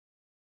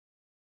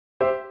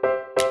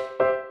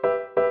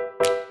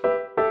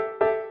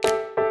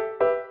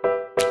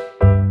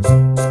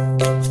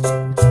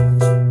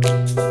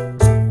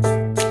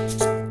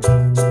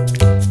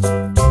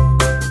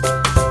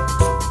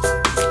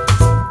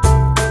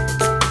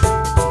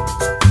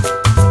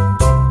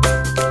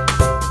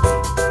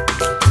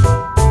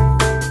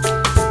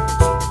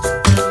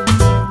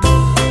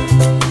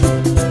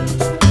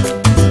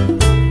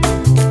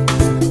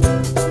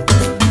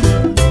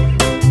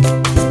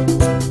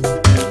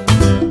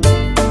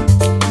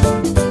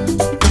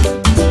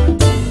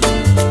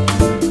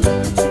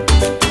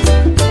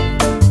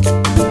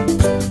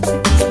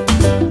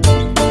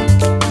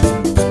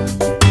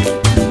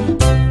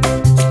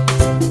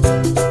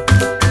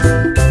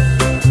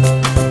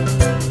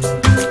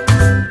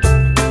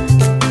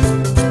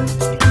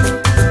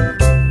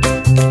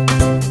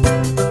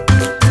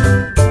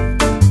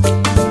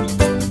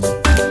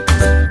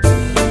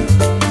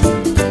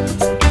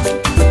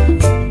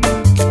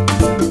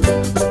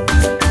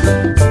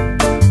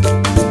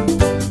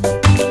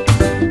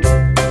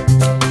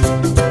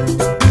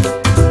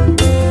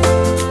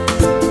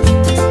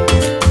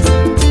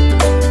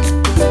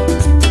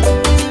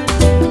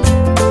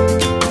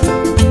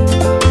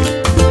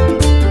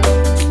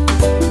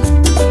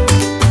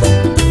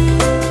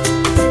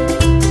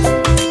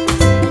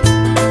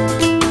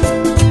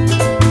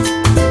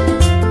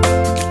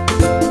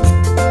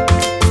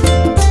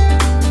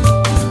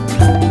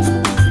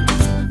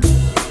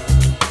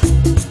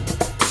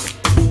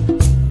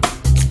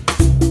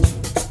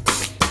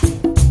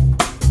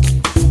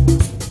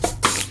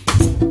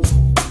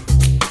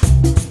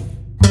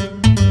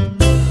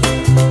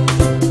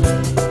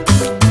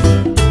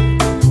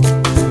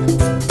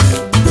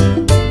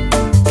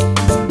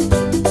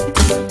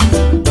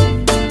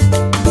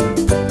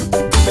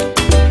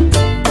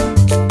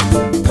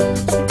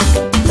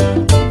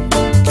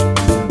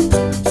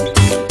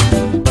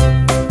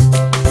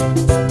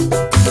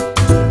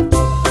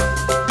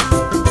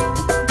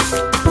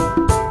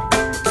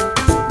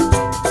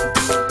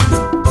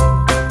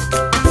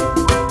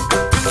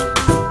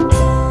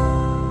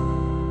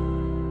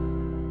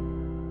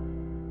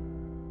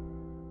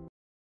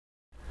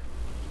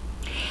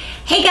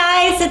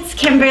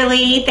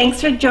Kimberly. Thanks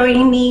for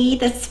joining me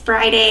this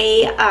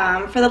Friday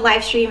for the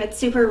live stream. It's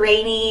super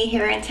rainy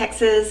here in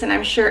Texas and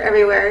I'm sure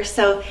everywhere,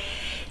 so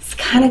it's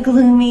kind of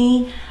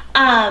gloomy.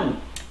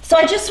 So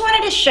I just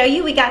wanted to show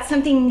you we got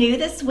something new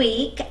this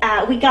week.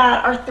 We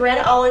got our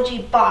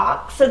Threadology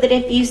box, so that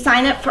if you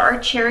sign up for our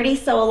charity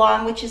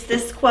sew-along, which is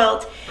this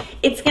quilt,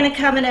 it's going to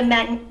come in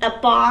a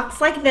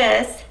box like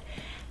this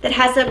that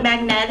has a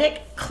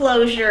magnetic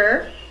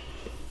closure,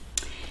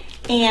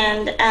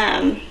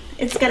 and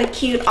it's got a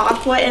cute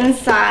aqua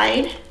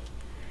inside.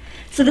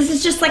 So this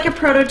is just like a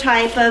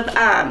prototype of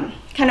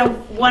kind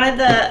of one of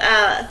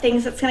the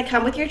things that's going to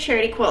come with your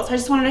charity quilt. So I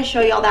just wanted to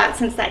show you all that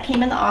since that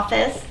came in the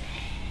office.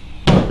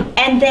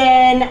 And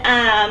then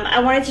I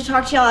wanted to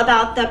talk to y'all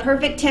about the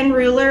Perfect 10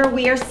 ruler.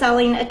 We are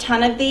selling a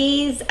ton of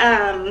these.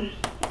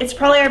 It's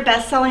probably our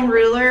best-selling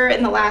ruler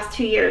in the last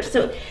 2 years.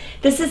 So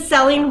this is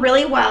selling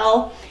really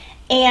well.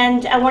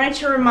 And I wanted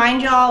to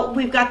remind y'all,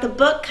 we've got the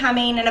book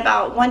coming in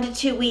about 1 to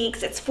 2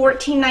 weeks. It's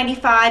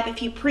 $14.95.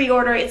 If you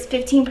pre-order, it's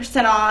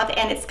 15% off,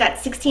 and it's got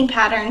 16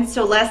 patterns,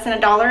 so less than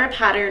 $1 a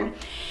pattern.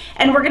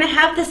 And we're gonna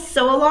have this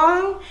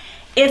sew-along.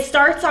 It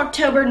starts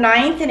October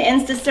 9th and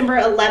ends December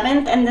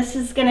 11th, and this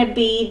is going to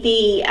be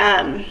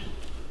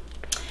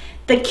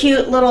the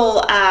cute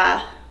little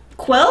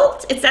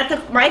quilt. It's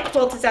at my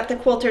quilt is at the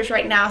quilters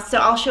right now, so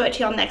I'll show it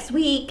to y'all next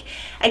week.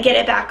 I get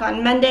it back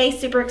on Monday.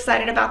 Super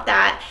excited about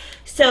that.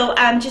 So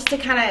just to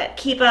kind of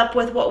keep up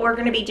with what we're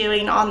going to be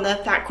doing on the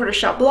Fat Quarter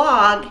Shop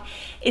blog,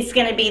 this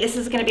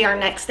is going to be our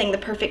next thing, the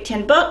Perfect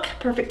 10 book,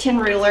 Perfect 10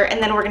 ruler,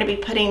 and then we're going to be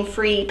putting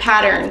free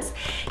patterns.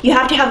 You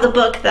have to have the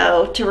book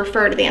though to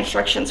refer to the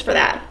instructions for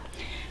that.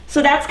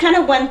 So that's kind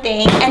of one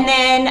thing. And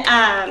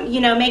then, you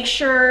know, make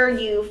sure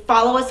you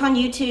follow us on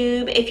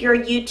YouTube. If you're a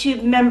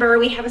YouTube member,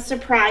 we have a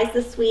surprise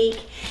this week.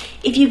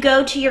 If you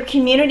go to your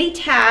community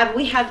tab,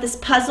 we have this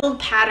puzzled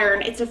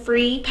pattern. It's a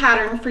free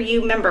pattern for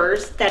you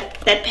members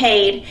that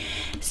paid.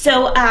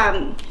 So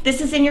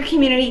this is in your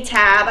community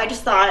tab. I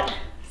just thought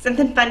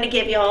something fun to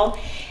give y'all.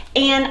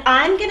 And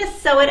I'm gonna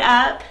sew it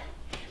up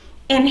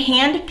and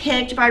hand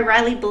picked by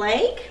Riley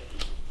Blake.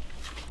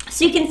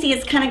 So you can see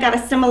it's kind of got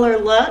a similar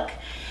look.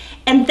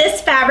 And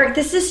this fabric,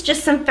 this is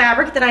just some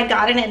fabric that I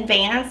got in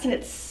advance, and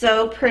it's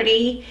so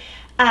pretty.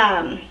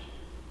 And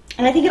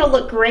I think it'll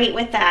look great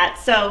with that.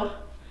 So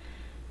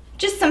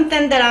just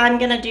something that I'm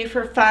gonna do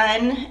for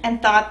fun,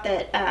 and thought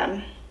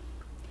that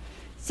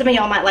some of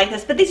y'all might like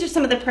this. But these are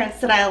some of the prints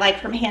that I like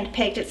from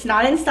Handpicked. It's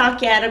not in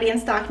stock yet, it'll be in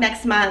stock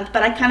next month,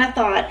 but I kind of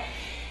thought,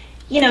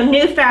 you know,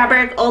 new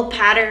fabric, old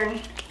pattern,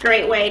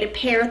 great way to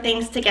pair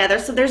things together.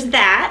 So there's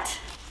that.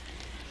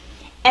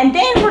 And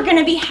then we're going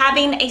to be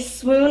having a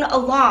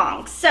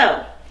Swoon-Along.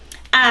 So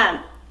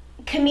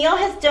Camille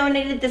has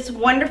donated this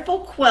wonderful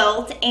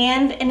quilt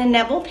and an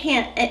enamel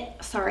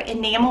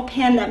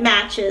pen that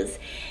matches,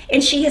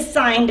 and she has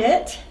signed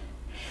it.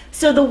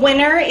 So the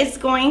winner is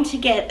going to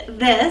get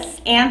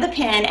this and the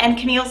pen, and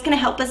Camille's going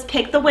to help us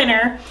pick the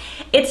winner.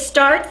 It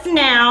starts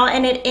now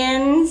and it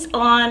ends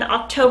on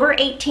October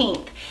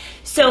 18th.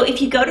 So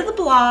if you go to the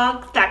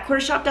blog,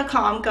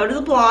 fatquartershop.com, go to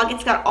the blog,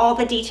 it's got all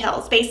the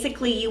details.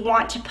 Basically, you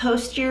want to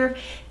post your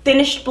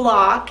finished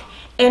block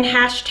and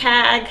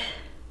hashtag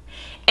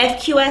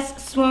FQS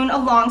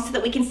Swoon-Along so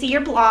that we can see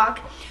your block.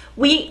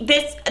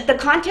 The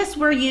contest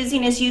we're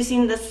using is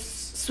using the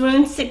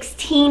Swoon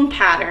 16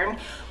 pattern,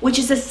 which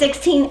is a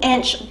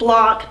 16-inch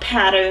block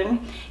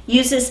pattern,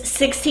 uses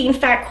 16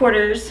 fat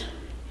quarters,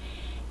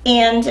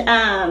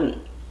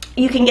 and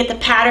you can get the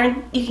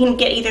pattern, you can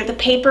get either the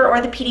paper or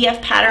the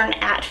PDF pattern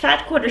at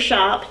Fat Quarter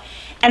Shop,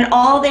 and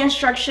all the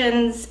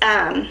instructions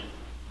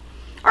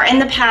are in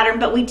the pattern,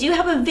 but we do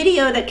have a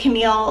video that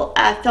Camille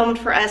filmed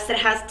for us that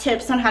has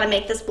tips on how to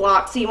make this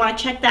block, so you want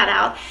to check that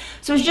out.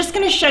 So I was just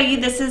going to show you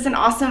this is an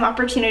awesome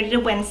opportunity to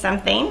win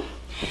something.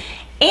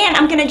 And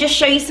I'm going to just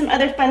show you some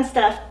other fun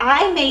stuff.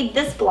 I made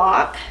this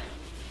block.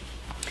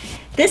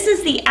 This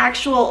is the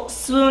actual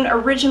Swoon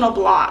original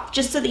block,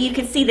 just so that you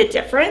can see the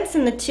difference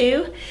in the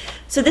two.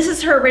 So this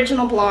is her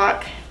original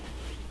block,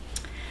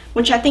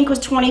 which I think was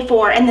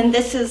 24, and then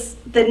this is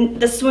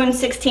the Swoon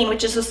 16,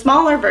 which is a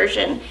smaller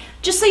version,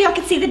 just so y'all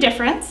can see the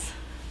difference.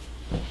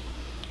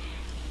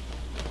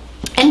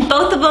 And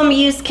both of them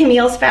use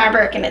Camille's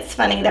fabric, and it's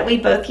funny that we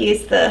both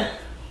use the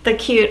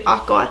cute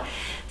aqua.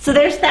 So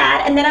there's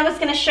that, and then I was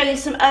going to show you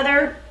some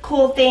other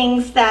cool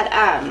things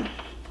that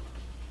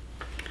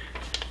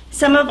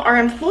some of our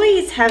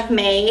employees have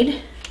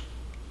made.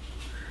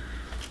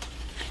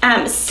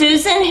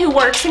 Susan, who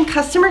works in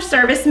customer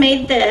service,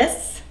 made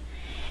this.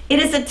 It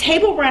is a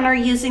table runner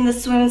using the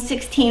Swoon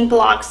 16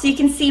 block, so you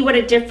can see what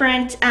a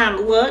different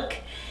look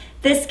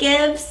this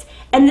gives.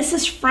 And this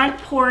is Front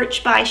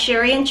Porch by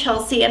Sherry and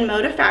Chelsea and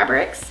Moda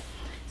Fabrics.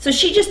 So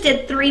she just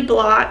did 3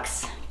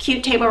 blocks,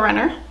 cute table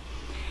runner.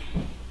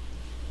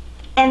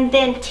 And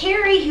then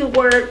Terry, who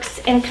works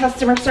in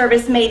customer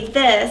service, made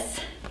this.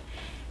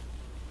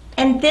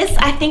 And this,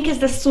 I think, is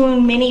the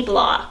Swoon mini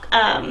block.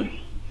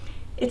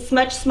 It's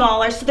much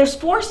smaller. So there's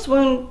 4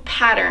 Swoon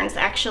patterns,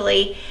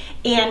 actually.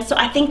 And so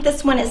I think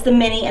this one is the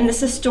mini, and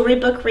this is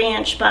Storybook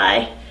Ranch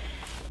by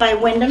by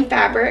Wyndham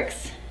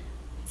Fabrics.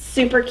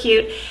 Super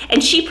cute.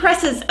 And she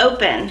presses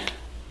open,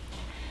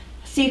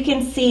 so you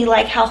can see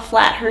like how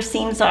flat her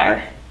seams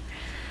are.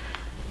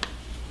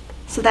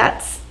 So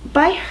that's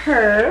by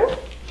her.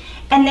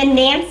 And then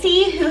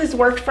Nancy, who has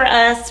worked for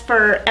us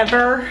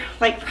forever,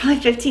 like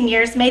probably 15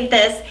 years, made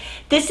this.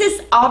 This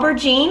is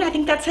aubergine, I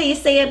think that's how you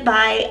say it,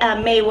 by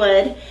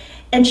Maywood.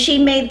 And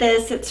she made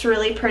this. It's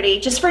really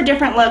pretty, just for a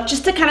different look,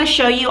 just to kind of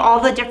show you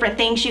all the different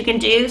things you can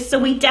do. So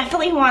we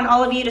definitely want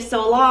all of you to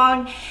sew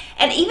along.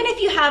 And even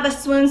if you have a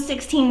Swoon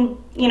 16,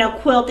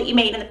 quilt that you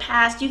made in the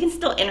past, you can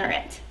still enter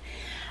it.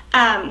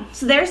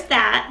 So there's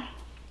that.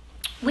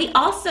 We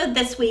also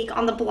this week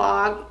on the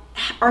blog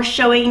are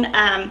showing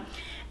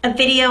a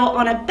video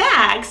on a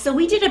bag. So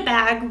we did a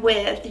bag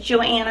with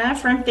Joanna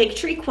from Fig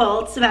Tree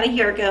Quilts about a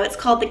year ago. It's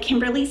called the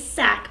Kimberly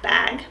Sack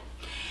Bag.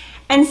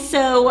 And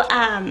so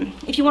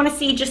if you want to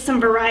see just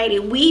some variety,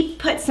 we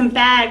put some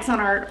bags on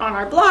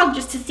our blog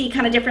just to see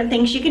kind of different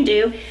things you can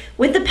do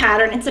with the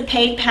pattern. It's a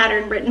paid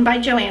pattern written by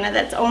Joanna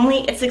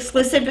it's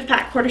exclusive to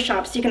Fat Quarter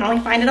Shop, so you can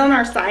only find it on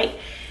our site.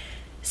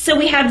 So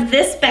we have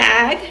this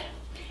bag,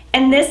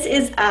 and this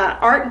is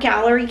Art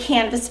Gallery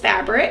canvas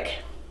fabric.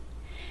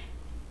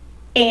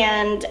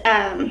 And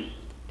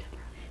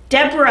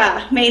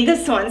Deborah made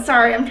this one.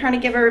 Sorry, I'm trying to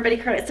give everybody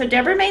credit. So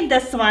Deborah made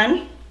this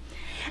one.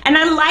 And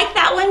I like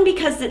that one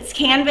because it's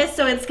canvas,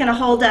 so it's gonna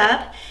hold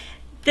up.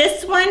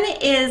 This one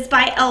is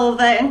by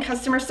Elva in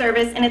customer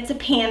service, and it's a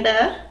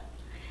panda.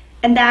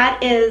 And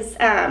that is,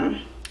 I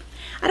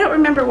don't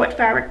remember what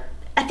fabric.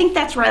 I think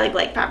that's Riley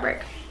Blake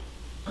fabric.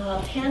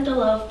 Panda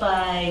Love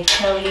by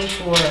Kelly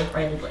for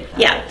Riley Blake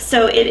fabric. Yeah,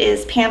 so it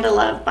is Panda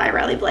Love by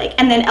Riley Blake.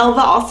 And then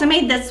Elva also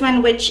made this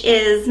one, which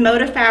is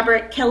Moda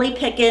fabric, Kelly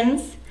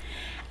Pickens.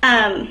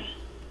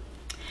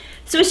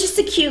 So it's just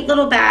a cute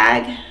little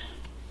bag.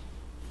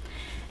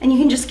 And you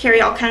can just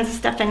carry all kinds of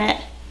stuff in it.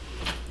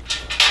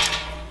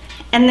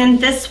 And then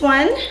this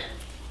one,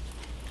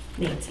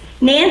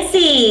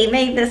 Nancy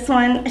made this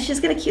one.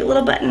 She's got a cute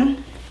little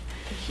button.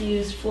 She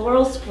used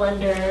Floral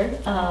Splendor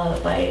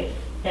by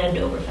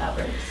Andover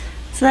Fabrics.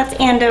 So that's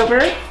Andover.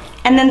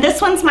 And then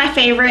this one's my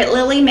favorite.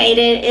 Lily made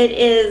it. It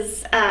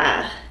is,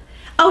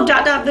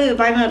 Boo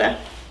by Moda.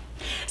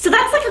 So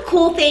that's like a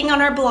cool thing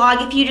on our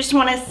blog if you just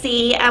want to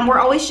see. We're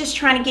always just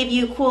trying to give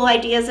you cool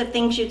ideas of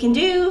things you can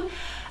do.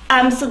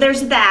 So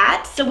there's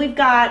that. So we've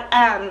got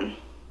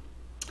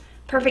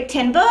Perfect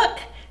 10 book,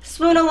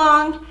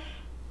 Swoon-Along,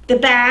 the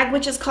bag,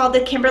 which is called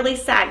the Kimberly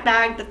Sack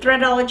Bag, the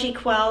Threadology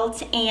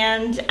quilt,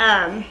 and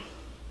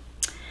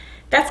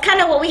that's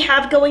kind of what we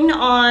have going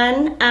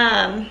on.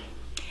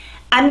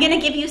 I'm going to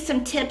give you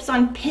some tips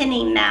on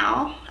pinning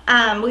now.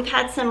 We've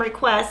had some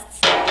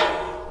requests.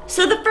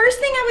 So the first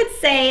thing I would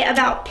say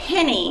about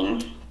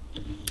pinning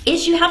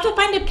is you have to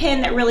find a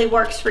pin that really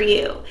works for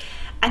you.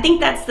 I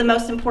think that's the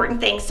most important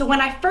thing. So when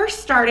I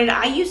first started,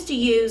 I used to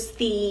use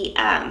the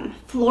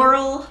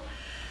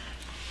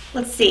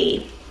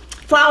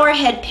flower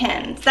head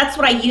pins. That's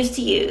what I used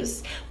to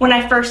use when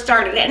I first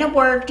started, and it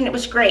worked and it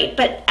was great.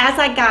 But as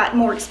I got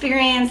more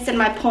experience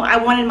and I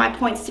wanted my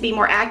points to be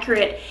more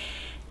accurate,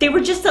 they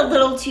were just a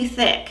little too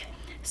thick.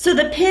 So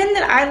the pin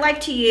that I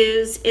like to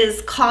use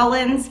is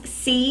Collins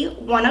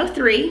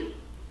C103.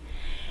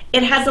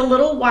 It has a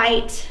little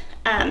white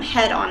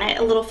head on it,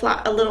 a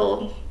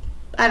little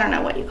I don't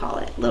know what you call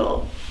it,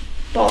 little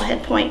ball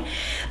head point.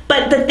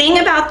 But the thing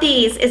about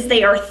these is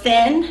they are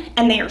thin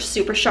and they are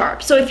super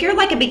sharp. So if you're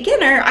like a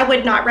beginner, I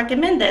would not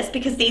recommend this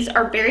because these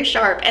are very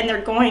sharp and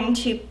they're going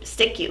to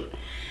stick you.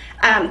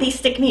 These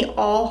stick me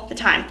all the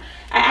time.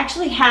 I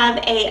actually have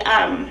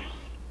a,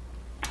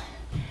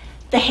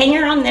 the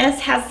hanger on this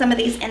has some of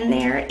these in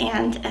there,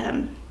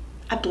 and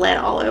I bled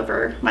all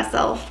over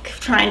myself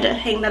trying to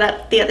hang that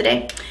up the other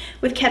day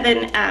with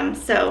Kevin.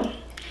 So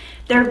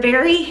they're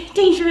very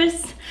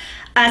dangerous.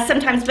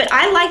 Sometimes, but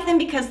I like them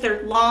because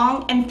they're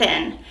long and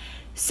thin.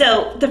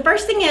 So the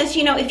first thing is,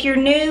 if you're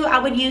new, I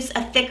would use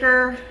a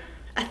thicker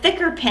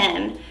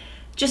pin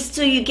just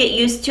so you get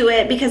used to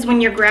it, because when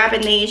you're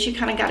grabbing these, you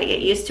kind of got to get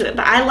used to it.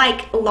 But I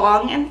like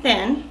long and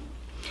thin.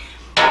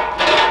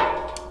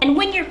 And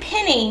when you're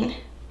pinning,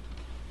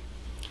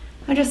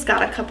 I just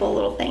got a couple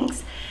little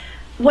things.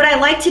 What I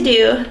like to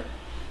do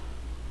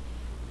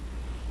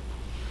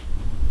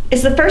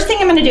is the first thing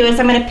I'm going to do is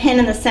I'm going to pin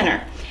in the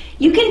center.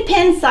 You can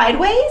pin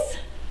sideways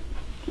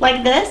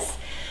like this,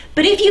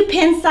 but if you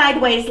pin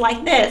sideways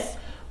like this,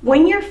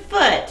 when your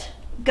foot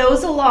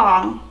goes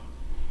along,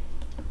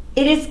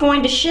 it is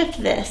going to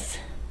shift this.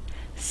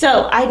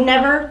 So I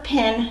never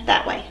pin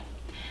that way.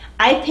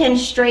 I pin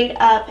straight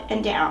up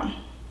and down.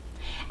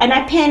 And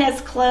I pin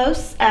as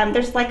close,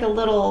 there's like a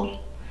little,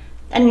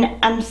 and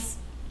I'm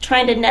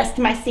trying to nest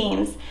my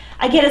seams.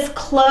 I get as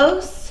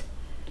close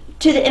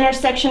to the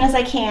intersection as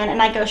I can,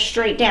 and I go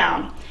straight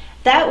down.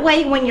 That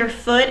way, when your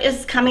foot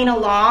is coming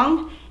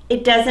along,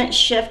 it doesn't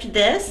shift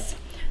this.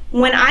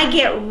 When I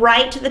get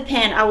right to the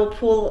pin, I will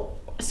pull,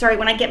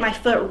 when I get my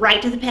foot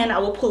right to the pin, I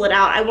will pull it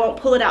out. I won't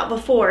pull it out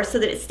before so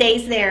that it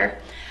stays there.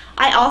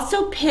 I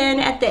also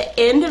pin at the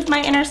end of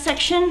my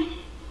intersection.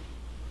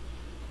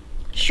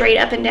 straight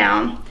up and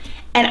down.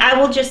 And I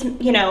will just,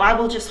 you know, I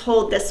will just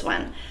hold this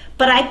one.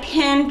 But I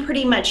pin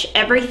pretty much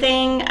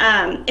everything.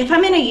 If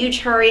I'm in a huge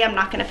hurry, I'm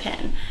not gonna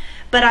pin.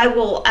 But I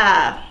will,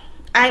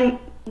 I'm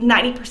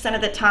 90%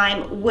 of the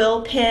time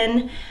will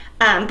pin.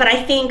 But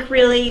I think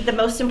really the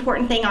most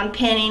important thing on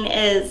pinning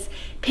is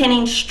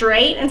pinning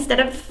straight instead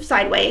of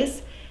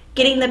sideways.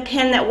 Getting the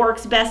pin that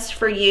works best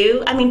for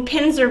you. I mean,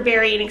 pins are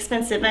very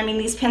inexpensive. I mean,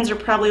 these pins are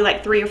probably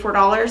like $3 or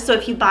 $4. So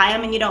if you buy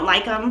them and you don't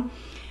like them,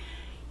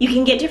 you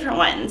can get different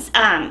ones.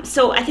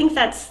 So I think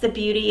that's the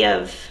beauty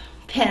of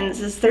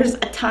pins, is there's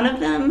a ton of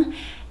them,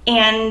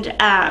 and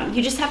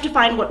you just have to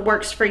find what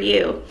works for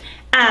you.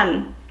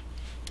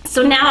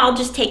 So now I'll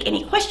just take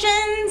any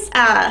questions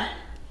that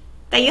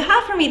you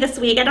have for me this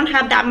week. I don't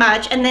have that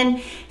much. And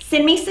then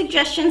send me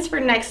suggestions for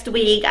next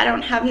week. I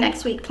don't have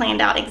next week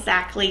planned out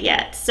exactly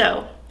yet.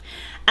 So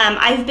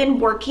I've been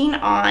working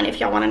on, if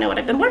y'all want to know what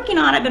I've been working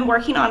on, I've been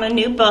working on a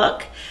new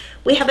book.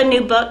 We have a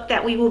new book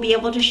that we will be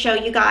able to show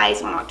you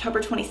guys on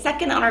October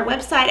 22nd on our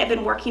website. I've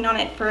been working on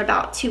it for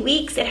about 2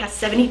 weeks. It has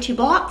 72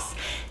 blocks.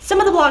 Some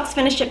of the blocks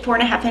finished at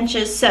 4.5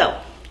 inches, so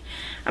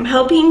I'm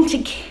hoping to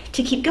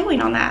keep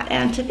going on that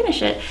and to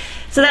finish it.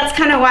 So that's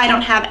kind of why I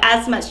don't have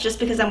as much, just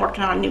because I'm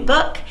working on a new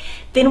book.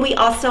 Then we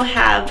also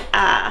have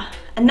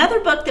another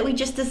book that we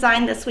just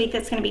designed this week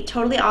that's going to be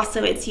totally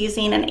awesome. It's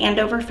using an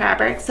Andover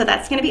fabric, so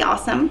that's going to be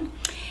awesome.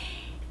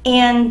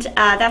 And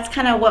that's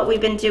kind of what we've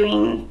been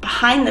doing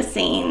behind the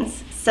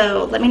scenes.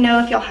 So let me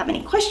know if y'all have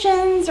any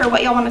questions or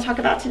what y'all want to talk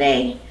about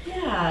today.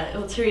 Yeah,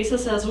 well, Teresa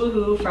says,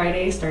 woohoo,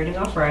 Friday starting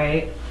off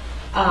right.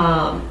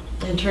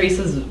 And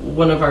Teresa's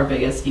one of our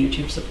biggest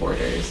YouTube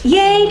supporters.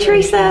 Yay,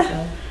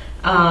 Teresa.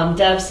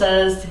 Deb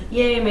says,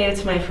 yay, made it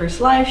to my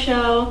first live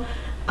show.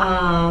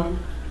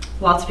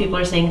 Lots of people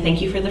are saying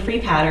thank you for the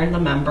free pattern, the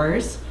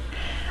members.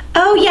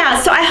 Oh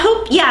yeah, so I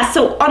hope, yeah,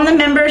 so on the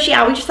members,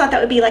 yeah, we just thought that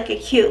would be like a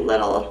cute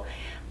little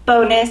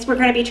bonus. We're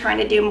going to be trying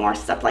to do more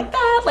stuff like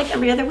that, like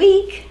every other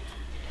week.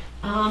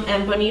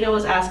 And Bonita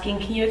was asking,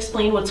 can you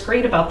explain what's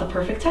great about the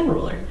Perfect 10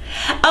 ruler?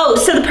 Oh,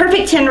 so the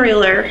Perfect 10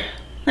 ruler,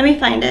 let me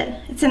find it.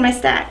 It's in my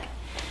stack.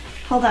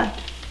 Hold on.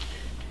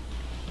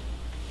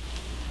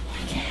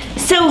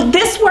 So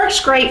this works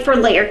great for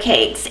layer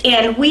cakes,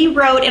 and we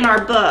wrote in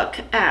our book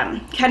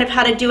kind of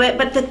how to do it,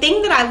 but the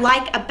thing that I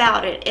like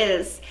about it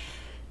is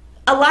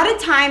a lot of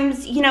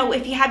times, you know,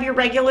 if you have your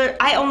regular,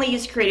 I only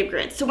use creative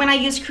grids. So when I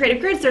use creative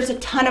grids, there's a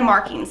ton of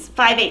markings,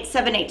 5/8,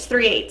 7/8,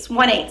 3/8,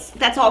 1/8.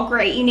 That's all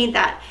great, you need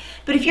that.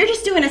 But if you're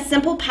just doing a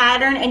simple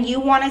pattern and you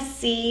want to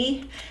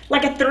see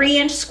like a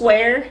 3-inch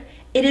square,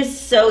 it is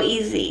so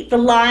easy. The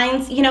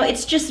lines, you know,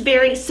 it's just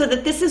very, so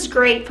that this is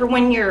great for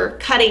when you're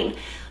cutting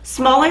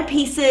smaller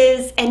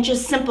pieces and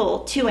just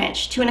simple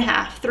 2-inch,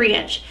 2.5,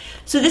 3-inch.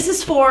 So this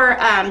is for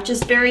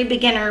just very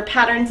beginner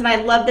patterns, and I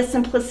love the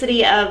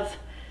simplicity of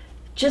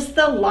just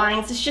the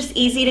lines. It's just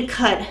easy to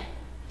cut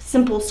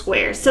simple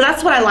squares. So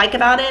that's what I like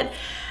about it.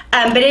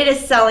 But it is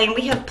selling.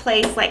 We have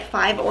placed like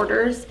 5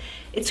 orders.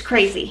 It's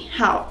crazy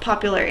how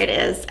popular it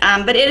is.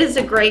 But it is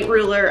a great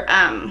ruler.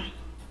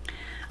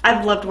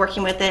 I've loved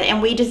working with it, and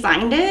we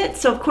designed it.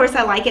 So of course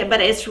I like it,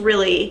 but it's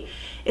really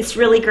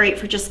great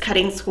for just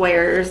cutting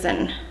squares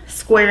and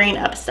squaring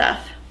up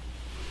stuff.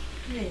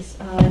 Nice.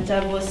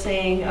 Deb was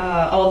saying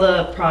all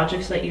the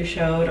projects that you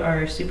showed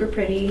are super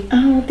pretty.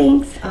 Oh,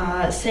 thanks.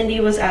 Cindy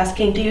was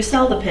asking, do you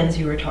sell the pins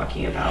you were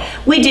talking about?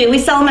 We do. We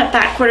sell them at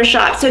Fat Quarter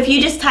Shop. So if you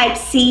just type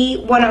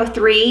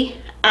C103.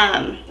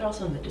 They're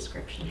also in the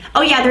description.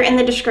 Oh yeah, they're in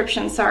the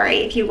description. Sorry,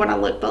 if you want to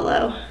look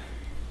below.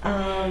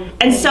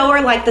 And so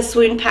are like the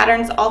Swoon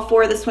Patterns. All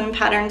 4 of the Swoon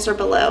Patterns are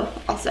below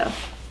also.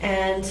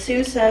 And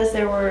Sue says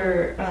there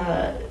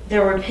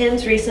were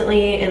pins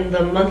recently in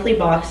the monthly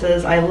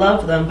boxes. I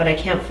love them, but I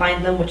can't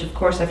find them, which of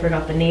course I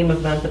forgot the name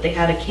of them, but they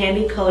had a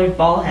candy colored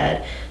ball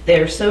head.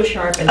 They are so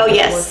sharp and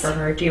work for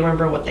her. Do you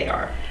remember what they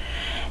are?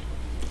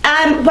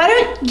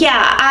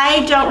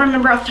 I don't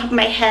remember off the top of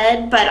my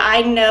head, but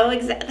I know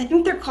exactly. I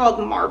think they're called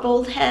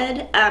marbled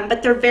head,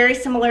 but they're very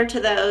similar to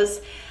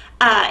those.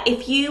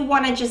 If you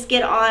want to just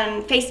get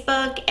on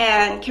Facebook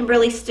and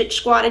Kimberly Stitch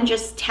Squad and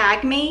just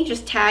tag me,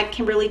 just tag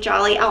Kimberly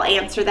Jolly, I'll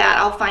answer that.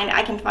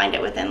 I can find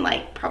it within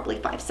like probably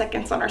 5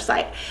 seconds on our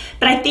site.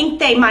 But I think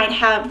they might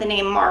have the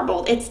name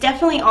marbled. It's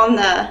definitely on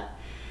the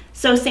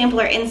Sew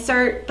Sampler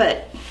insert,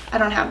 but I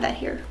don't have that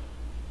here.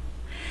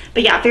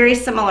 But yeah, very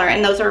similar,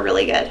 and those are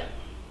really good.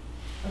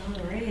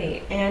 All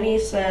right. Annie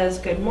says,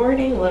 good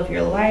morning, love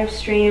your live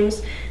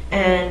streams,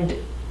 and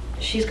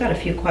she's got a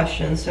few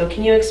questions. So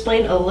can you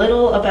explain a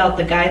little about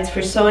the guides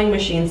for sewing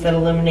machines that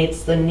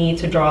eliminates the need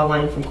to draw a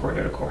line from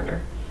corner to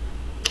corner?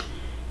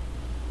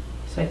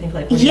 So I think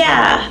like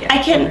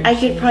I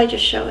could probably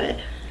just show it.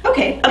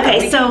 Okay.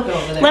 Okay, so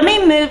let me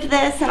move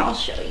this and I'll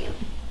show you.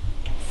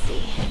 Let's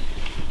see.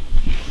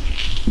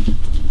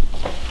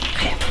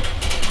 Okay.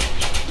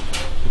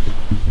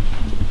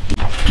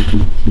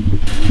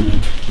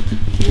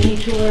 Mini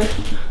tour.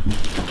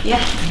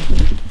 Yeah.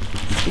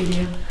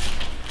 Studio.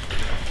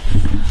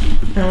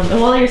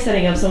 And while you're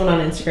setting up, someone on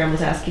Instagram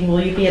was asking,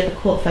 will you be at the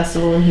Quilt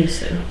Festival in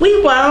Houston?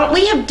 We won't.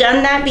 We have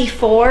done that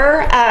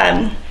before.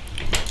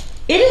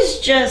 It is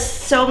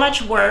just so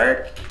much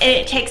work, and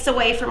it takes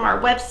away from our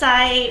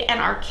website and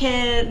our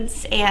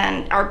kids,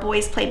 and our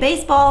boys play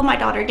baseball, my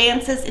daughter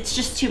dances. It's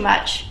just too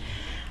much.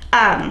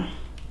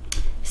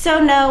 So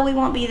no, we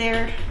won't be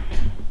there.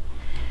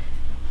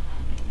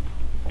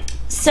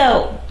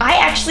 So I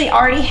actually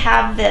already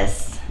have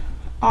this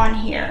on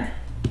here.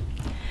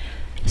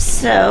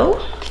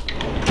 So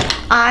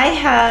I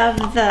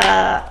have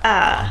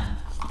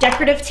the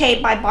decorative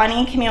tape by Bonnie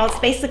and Camille. It's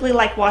basically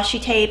like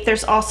washi tape.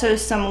 There's also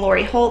some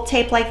Lori Holt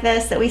tape like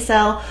this that we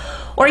sell,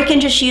 or you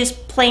can just use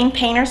plain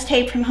painter's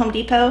tape from Home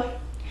Depot.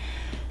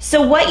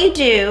 So what you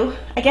do,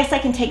 I guess I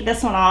can take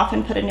this one off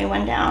and put a new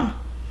one down.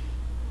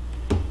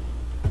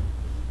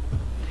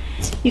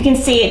 You can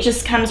see it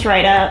just comes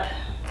right up.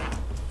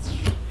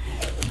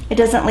 It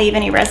doesn't leave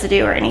any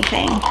residue or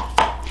anything.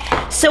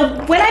 So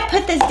when I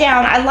put this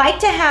down, I like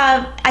to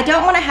have, I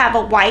don't want to have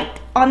a white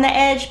on the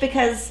edge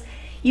because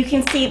you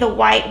can see the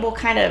white will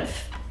kind of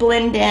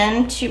blend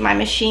in to my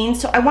machine.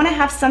 So I want to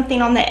have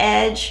something on the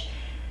edge,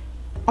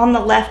 on the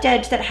left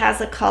edge, that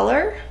has a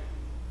color.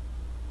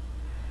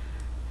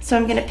 So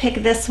I'm going to pick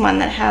this one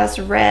that has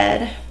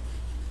red.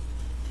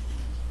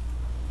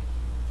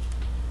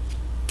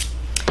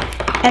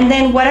 And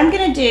then what I'm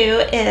going to do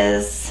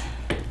is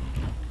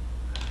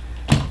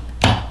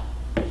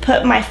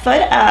put my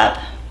foot up,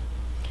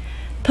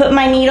 put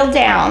my needle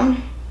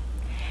down,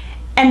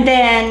 and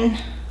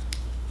then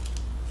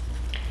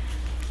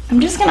I'm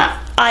just gonna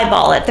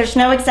eyeball it. There's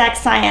no exact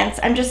science.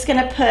 I'm just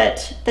gonna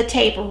put the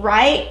tape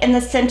right in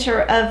the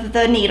center of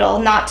the needle,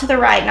 not to the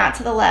right, not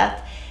to the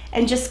left,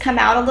 and just come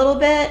out a little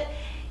bit.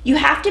 You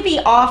have to be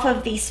off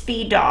of these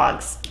feed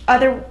dogs,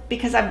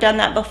 because I've done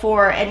that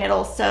before, and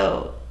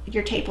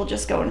your tape will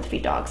just go into the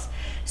feed dogs.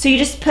 So you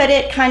just put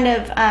it kind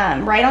of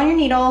right on your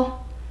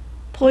needle,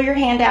 pull your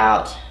hand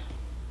out,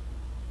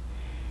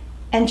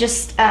 and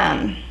just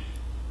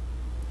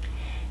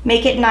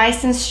make it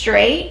nice and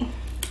straight.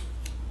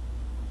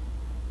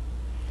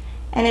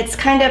 And it's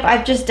kind of,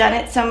 I've just done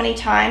it so many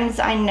times,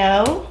 I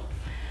know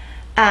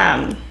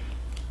kind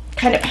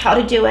of how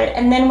to do it.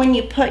 And then when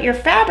you put your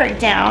fabric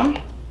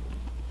down,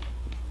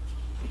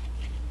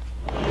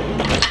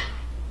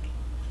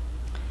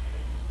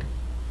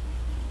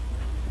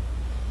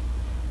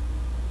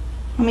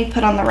 let me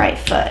put on the right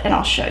foot and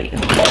I'll show you.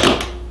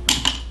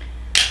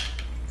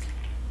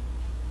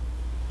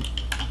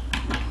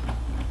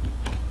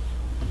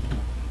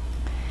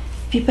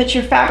 If you put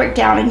your fabric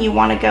down and you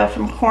want to go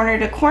from corner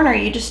to corner,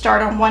 you just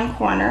start on one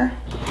corner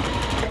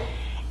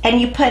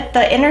and you put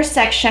the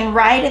intersection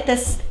right at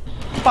this,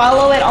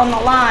 follow it on the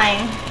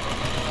line,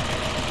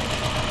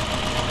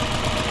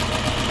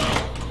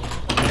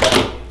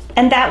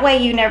 and that way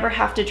you never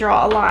have to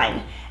draw a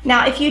line.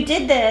 Now if you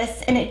did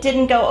this and it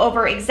didn't go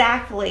over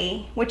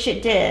exactly, which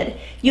it did,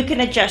 you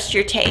can adjust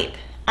your tape.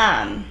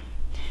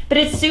 But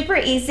it's super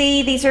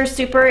easy. These are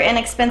super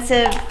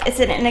inexpensive.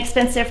 It's an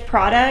inexpensive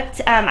product.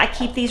 I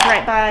keep these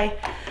right by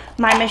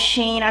my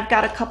machine. I've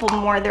got a couple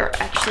more. They're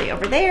actually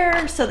over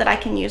there so that I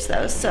can use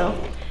those. So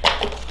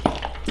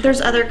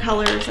there's other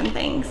colors and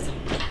things.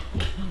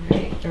 All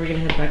right. Are we gonna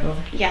head back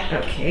over?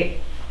 Yeah.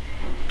 Okay.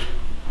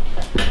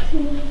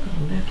 Going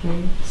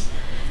backwards.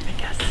 I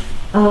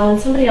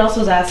guess. Somebody else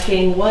was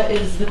asking, what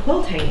is the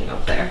quilt hanging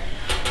up there?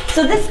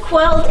 So this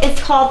quilt is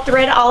called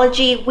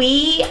Threadology.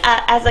 We,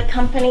 as a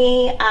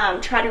company,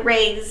 try to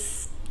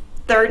raise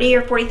 $30,000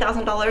 or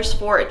 $40,000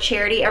 for a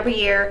charity every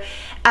year.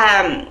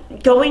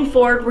 Going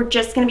forward, we're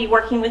just going to be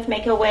working with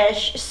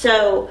Make-A-Wish.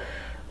 So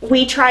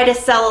we try to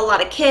sell a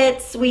lot of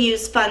kits. We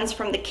use funds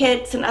from the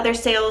kits and other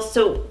sales.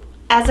 So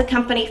as a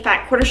company,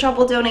 Fat Quarter Shop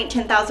will donate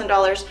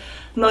 $10,000.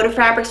 Moda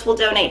Fabrics will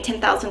donate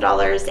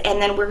 $10,000,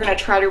 and then we're going to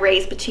try to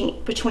raise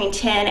between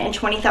 $10,000 and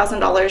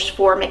 $20,000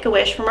 for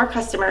Make-A-Wish from our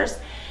customers.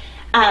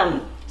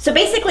 So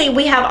basically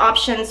we have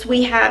options.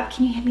 We have,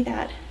 can you hand me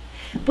that?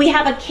 We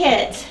have a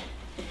kit,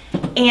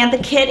 and the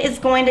kit is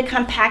going to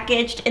come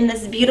packaged in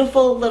this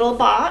beautiful little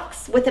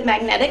box with a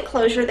magnetic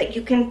closure that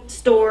you can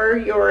store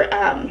your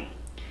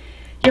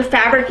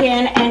fabric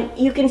in, and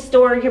you can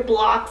store your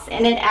blocks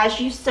in it as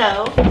you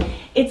sew.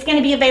 It's going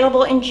to be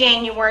available in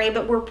January,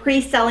 but we're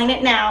pre-selling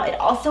it now. It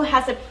also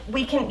has a,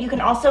 you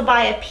can also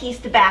buy a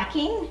pieced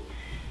backing,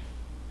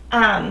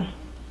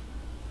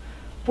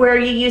 where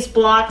you use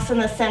blocks in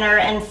the center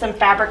and some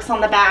fabrics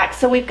on the back.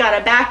 So we've got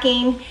a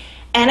backing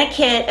and a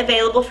kit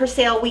available for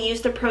sale. We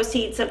use the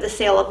proceeds of the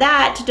sale of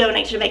that to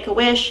donate to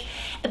Make-A-Wish.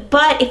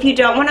 But if you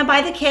don't want to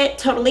buy the kit,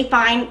 totally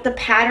fine. The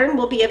pattern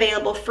will be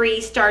available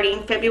free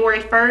starting February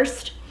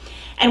 1st.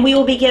 And we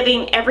will be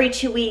giving every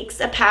 2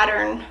 weeks a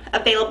pattern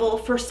available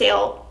for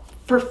sale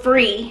for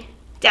free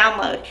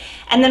download.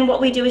 And then what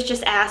we do is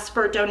just ask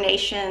for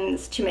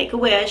donations to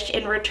Make-A-Wish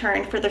in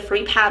return for the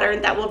free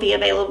pattern that will be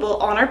available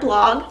on our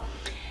blog.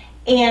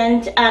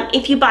 And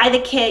if you buy the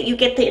kit, you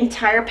get the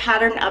entire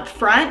pattern up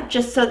front,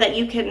 just so that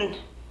you can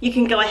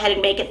go ahead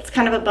and make it. It's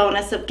kind of a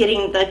bonus of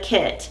getting the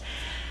kit.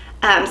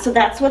 So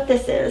that's what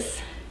this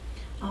is.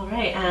 All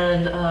right,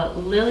 and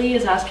Lily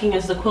is asking,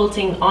 is the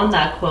quilting on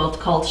that quilt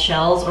called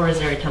shells, or is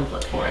there a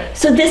template for it?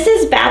 So this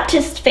is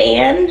Baptist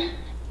Fan,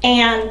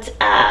 and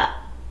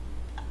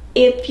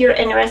if you're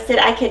interested,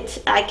 I could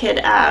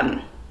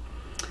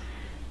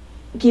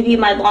give you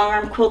my long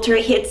arm quilter.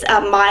 It's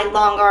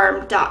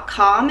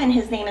mylongarm.com, and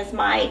his name is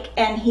Mike,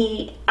 and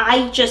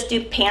I just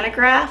do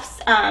pantographs,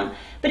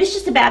 but it's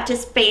just a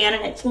Baptist Fan,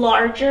 and it's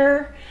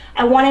larger.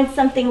 I wanted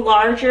something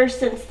larger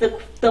since the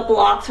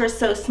blocks are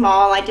so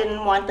small. I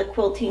didn't want the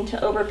quilting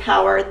to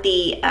overpower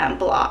the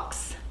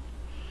blocks.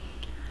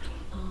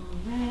 All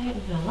right,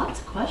 we've got lots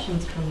of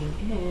questions coming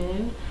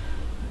in.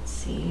 Let's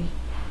see.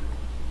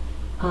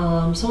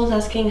 Someone's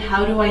asking,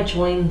 how do I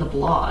join the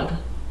blog?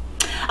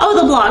 Oh,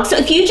 the blog. So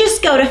if you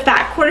just go to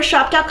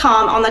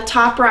fatquartershop.com, on the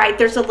top right,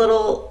 there's a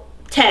little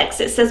text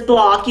that says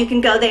blog. You can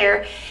go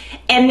there.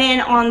 And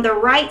then on the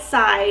right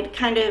side,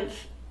 kind of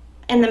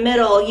in the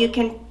middle, you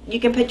can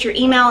put your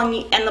email,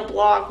 and the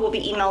blog will be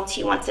emailed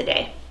to you once a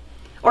day,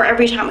 or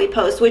every time we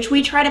post, which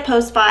we try to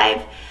post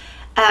five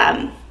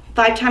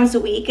times a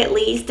week at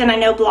least. And I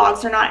know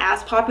blogs are not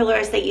as popular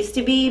as they used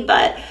to be,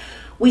 but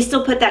we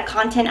still put that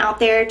content out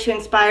there to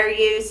inspire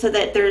you, so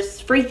that there's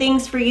free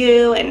things for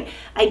you and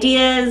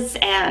ideas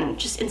and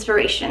just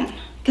inspiration,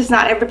 because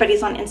not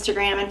everybody's on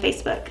Instagram and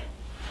Facebook.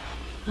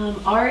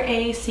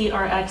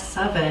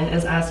 RACRX7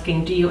 is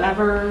asking, do you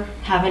ever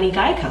have any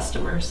guy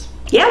customers?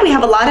 Yeah, we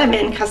have a lot of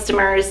men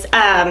customers.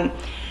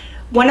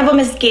 One of them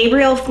is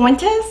Gabriel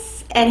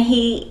Fuentes, and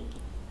he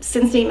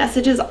sends me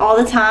messages all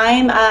the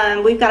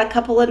time. We've got a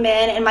couple of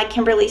men in my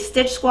Kimberly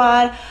Stitch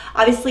Squad.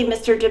 Obviously,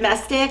 Mr.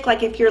 Domestic,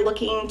 like if you're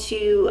looking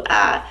to,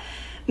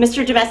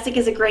 Mr. Domestic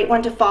is a great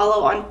one to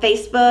follow on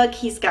Facebook.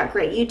 He's got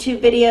great YouTube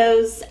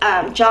videos.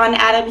 John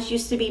Adams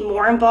used to be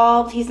more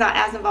involved. He's not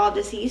as involved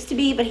as he used to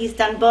be, but he's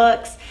done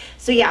books.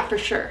 So yeah, for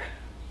sure.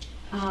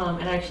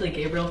 And actually,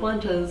 Gabriel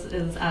Fuentes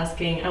is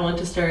asking, I want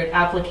to start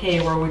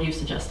applique. Where would you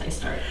suggest I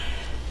start?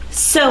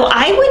 So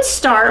I would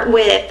start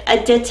with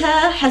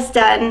Adita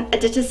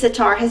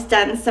Sitar has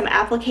done some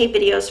applique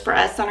videos for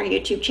us on our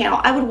YouTube channel.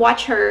 I would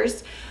watch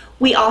hers.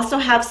 We also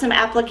have some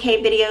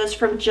applique videos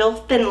from Jill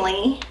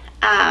Finley.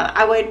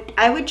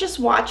 I would just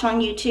watch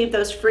on YouTube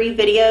those free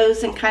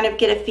videos and kind of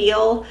get a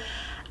feel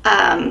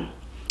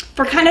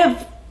for kind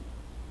of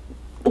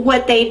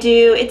what they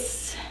do.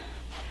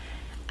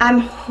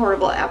 I'm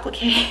horrible at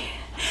applique.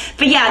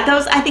 But yeah,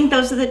 I think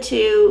those are the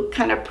two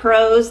kind of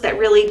pros that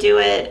really do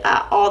it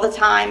all the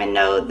time and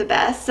know the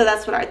best. So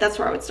that's where I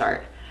would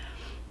start.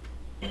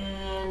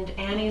 And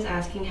Annie's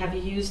asking, have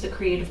you used the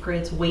Creative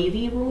Grids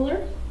wavy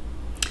ruler?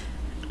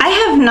 I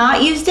have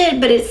not used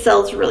it, but it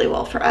sells really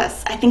well for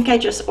us. I think I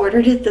just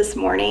ordered it this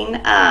morning,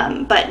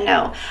 but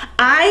no.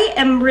 I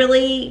am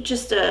really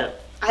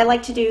I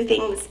like to do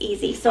things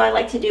easy. So I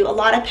like to do a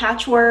lot of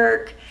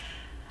patchwork.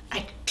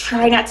 I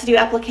try not to do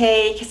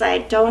applique because I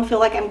don't feel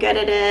like I'm good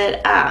at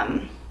it.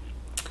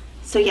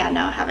 So yeah,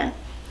 no, I haven't.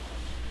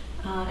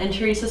 And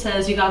Teresa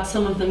says you got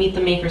some of the Meet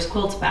the Makers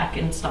quilts back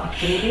in stock,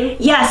 didn't you?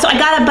 Yeah, so I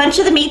got a bunch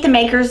of the Meet the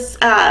Makers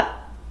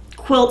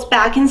quilts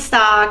back in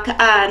stock.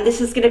 This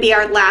is going to be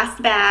our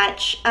last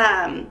batch.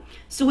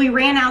 So we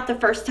ran out the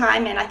first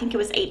time, and I think it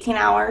was 18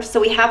 hours. So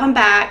we have them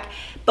back,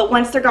 but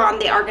once they're gone,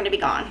 they are going to be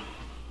gone.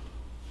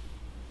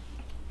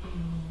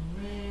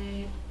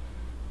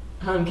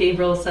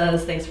 Gabriel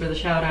says, thanks for the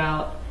shout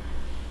out.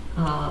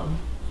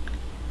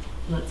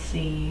 Let's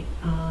see,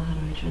 how do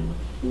I join the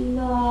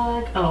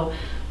blog? Oh,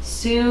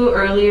 Sue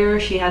earlier,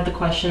 she had the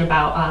question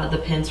about the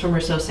pins from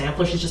her Sew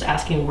Sampler. She's just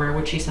asking where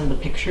would she send the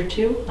picture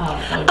to?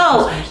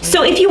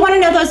 So if you want to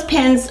know those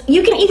pins,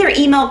 you can either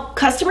email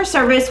customer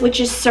service, which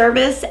is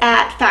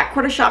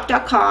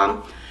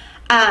service@fatquartershop.com,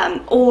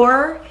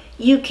 or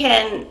you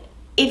can,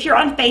 if you're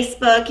on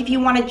Facebook, if you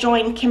want to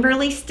join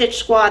Kimberly Stitch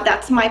Squad,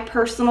 that's my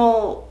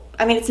personal,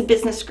 it's a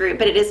business group,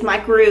 but it is my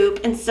group,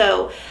 and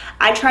so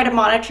I try to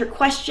monitor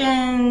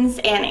questions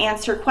and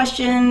answer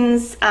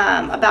questions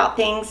about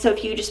things. So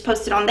if you just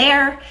post it on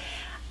there,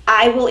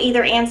 I will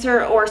either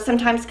answer, or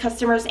sometimes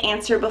customers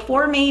answer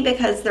before me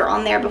because they're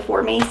on there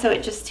before me. So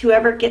it just,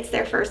 whoever gets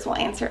there first will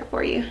answer it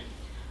for you.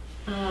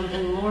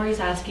 And Lori's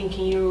asking,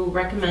 can you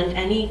recommend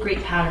any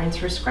great patterns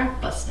for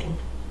scrap busting?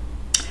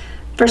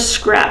 For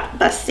scrap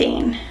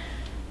busting.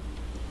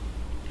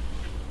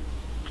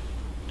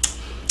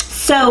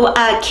 So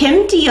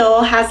Kim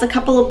Deal has a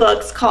couple of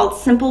books called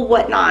Simple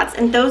Whatnots,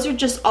 and those are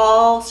just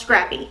all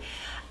scrappy.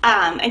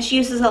 And she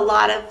uses a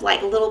lot of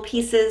like little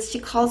pieces. She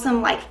calls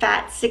them like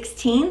fat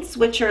 16ths,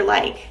 which are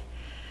like,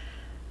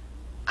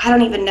 I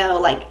don't even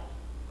know, like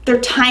they're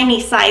tiny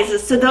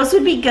sizes. So those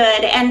would be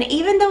good. And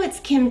even though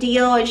it's Kim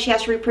Deal and she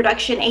has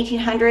reproduction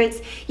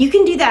 1800s, you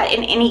can do that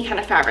in any kind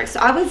of fabric. So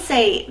I would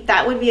say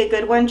that would be a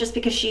good one just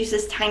because she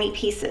uses tiny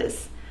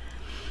pieces.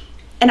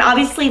 And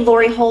obviously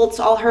Lori Holtz,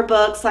 all her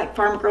books like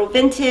Farm Girl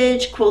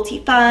Vintage,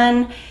 Quilty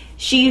Fun,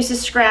 she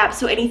uses scrap,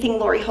 so anything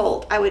Lori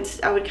Holt, I would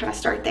kind of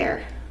start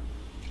there.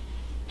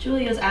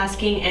 Julia's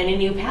asking, any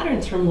new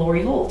patterns from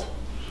Lori Holt?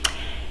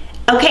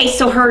 Okay,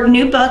 so her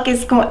new book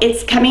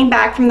it's coming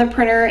back from the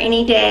printer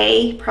any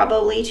day,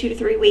 probably 2 to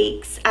 3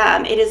 weeks.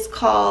 It is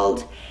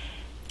called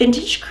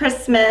Vintage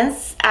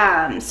Christmas.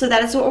 So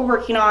that is what we're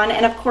working on.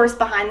 And of course,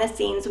 behind the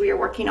scenes, we are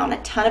working on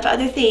a ton of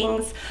other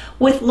things.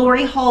 With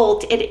Lori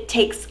Holt, it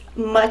takes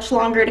much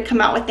longer to come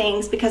out with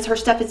things because her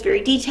stuff is very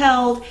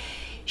detailed.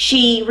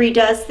 She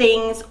redoes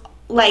things,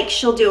 like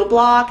she'll do a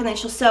block and then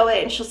she'll sew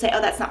it and she'll say,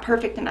 oh, that's not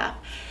perfect enough.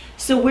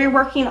 So we're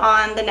working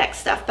on the next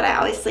stuff, but I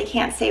obviously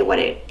can't say what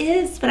it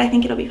is, but I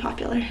think it'll be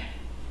popular.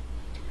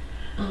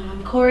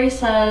 Corey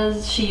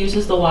says she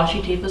uses the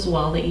washi tape as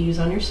well that you use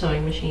on your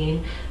sewing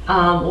machine.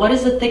 What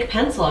is the thick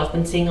pencil I've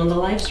been seeing on the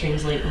live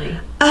streams lately?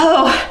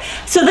 Oh,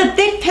 so the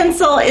thick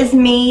pencil is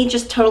me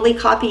just totally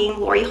copying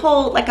Lori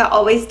Holt like I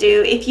always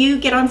do. If you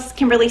get on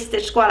Kimberly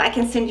Stitch Squad, I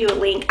can send you a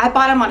link. I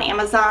bought them on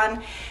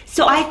Amazon.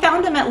 So I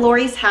found them at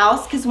Lori's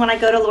house because when I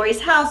go to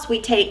Lori's house,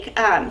 we take,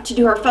 to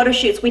do her photo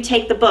shoots, we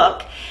take the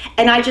book.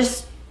 And I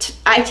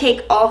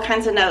take all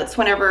kinds of notes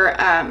whenever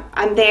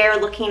I'm there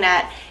looking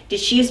at, did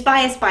she use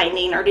bias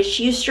binding, or did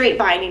she use straight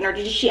binding, or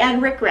did she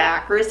add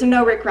rickrack, or is there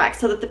no rickrack,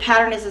 so that the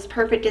pattern is as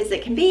perfect as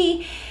it can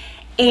be.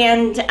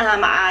 And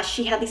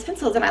she had these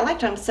pencils and I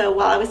liked them, so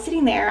while I was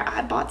sitting there,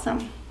 I bought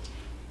some.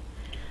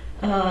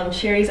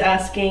 Sherry's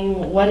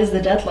asking, what is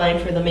the deadline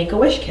for the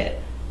Make-A-Wish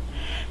kit?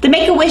 The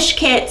Make-A-Wish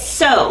kit,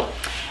 so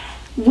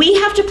we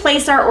have to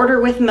place our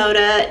order with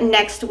Moda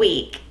next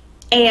week,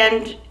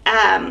 and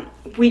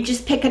we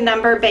just pick a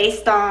number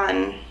based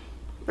on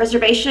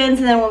reservations,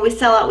 and then when we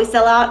sell out, we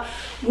sell out.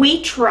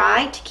 We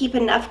try to keep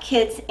enough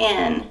kits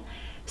in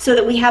so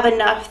that we have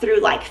enough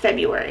through like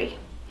February.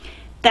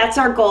 That's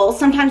our goal.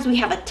 Sometimes we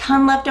have a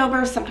ton left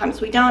over,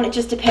 sometimes we don't. It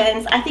just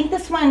depends. I think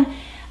this one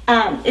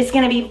is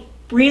going to be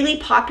really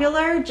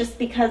popular just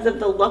because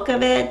of the look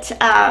of it.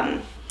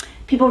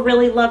 People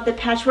really love the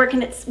patchwork,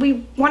 and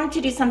we wanted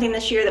to do something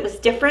this year that was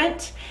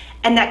different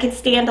and that could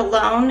stand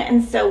alone,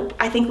 and so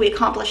I think we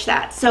accomplished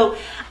that. So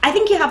I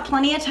think you have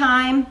plenty of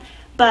time,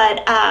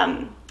 but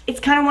it's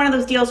kind of one of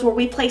those deals where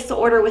we place the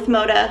order with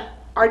Moda,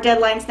 our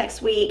deadline's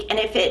next week, and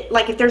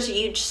if there's a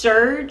huge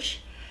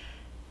surge,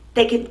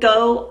 they could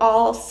go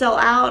all sell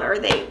out,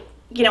 or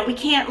we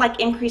can't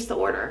like increase the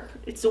order.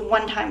 It's a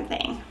one-time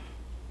thing.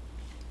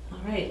 All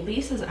right,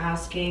 Lisa's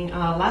asking,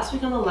 last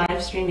week on the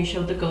live stream you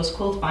showed the ghost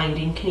quilt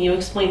binding. Can you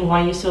explain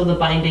why you sew the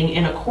binding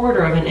in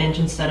 1/4 of an inch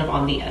instead of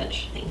on the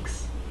edge? Thanks.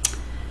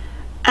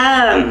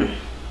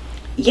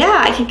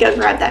 Yeah, I could go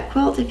grab that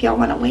quilt if y'all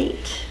want to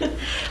wait.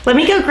 Let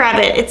me go grab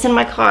it. It's in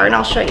my car and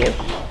I'll show you.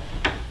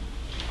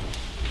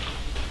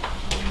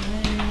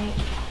 Alright.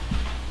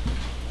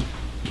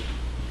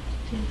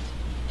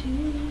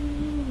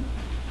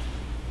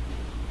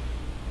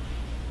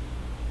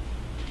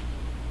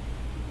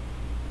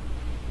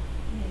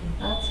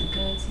 That's a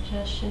good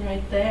suggestion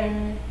right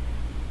there.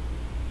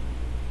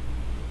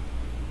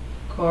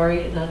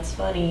 Corey, that's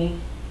funny.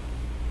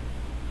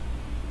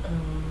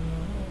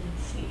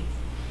 Let's see.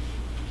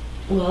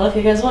 Well, if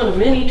you guys want a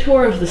mini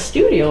tour of the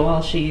studio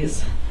while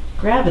she's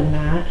grabbing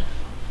that,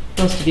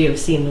 most of you have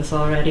seen this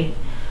already,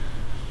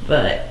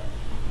 but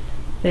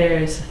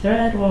there's a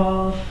thread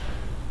wall,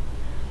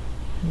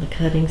 and the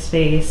cutting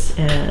space,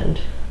 and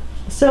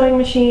the sewing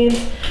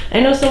machines. I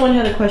know someone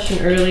had a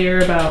question earlier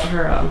about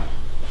her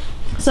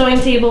sewing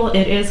table.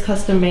 It is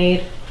custom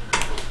made.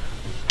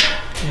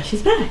 Now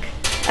she's back.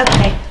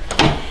 Okay.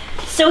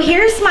 So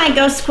here's my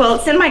ghost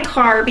quilt. It's in my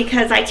car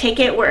because I take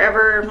it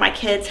wherever my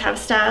kids have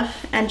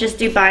stuff and just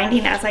do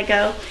binding as I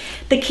go.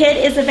 The kit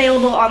is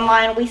available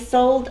online. We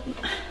sold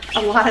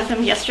a lot of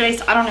them yesterday,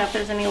 so I don't know if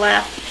there's any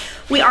left.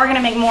 We are going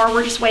to make more.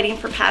 We're just waiting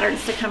for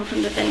patterns to come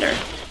from the vendor.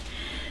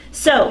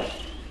 So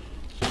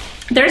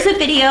there's a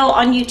video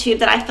on YouTube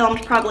that I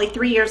filmed probably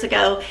 3 years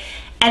ago,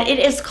 and it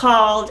is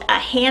called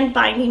Hand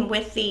Binding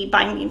with the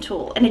Binding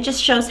Tool, and it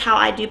just shows how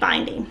I do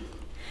binding.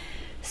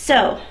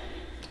 So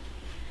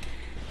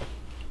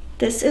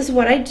this is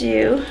what I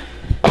do.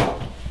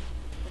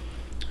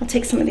 I'll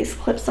take some of these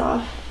clips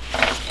off.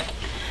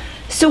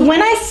 So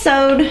when I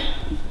sewed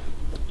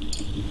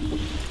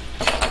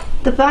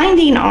the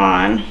binding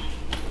on,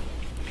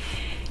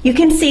 you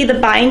can see the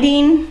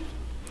binding.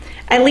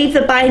 I leave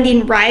the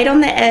binding right on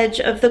the edge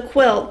of the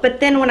quilt, but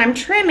then when I'm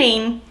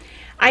trimming,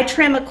 I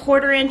trim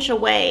 1/4 inch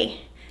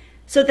away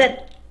so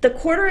that the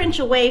 1/4 inch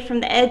away from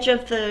the edge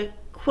of the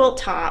quilt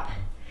top,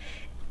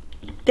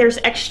 there's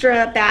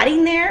extra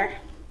batting there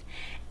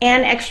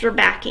and extra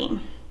backing.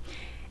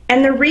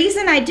 And the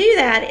reason I do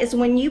that is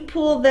when you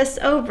pull this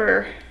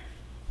over,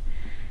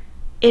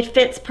 it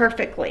fits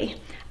perfectly.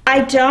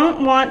 I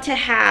don't want to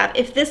have,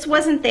 if this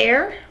wasn't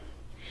there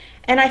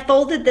and I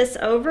folded this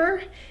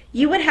over,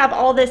 you would have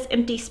all this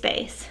empty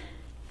space.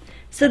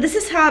 So this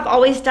is how I've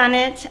always done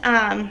it.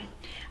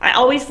 I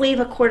always leave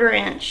 1/4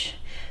 inch.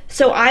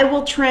 So I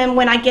will trim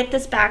when I get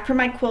this back from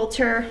my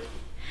quilter,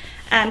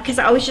 because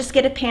I always just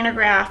get a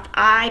pantograph.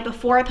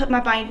 Before I put my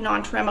binding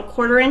on, trim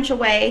 1/4 inch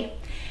away.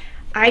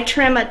 I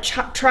trim a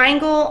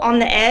triangle on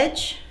the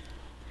edge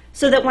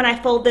so that when I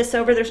fold this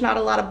over, there's not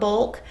a lot of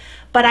bulk.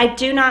 But I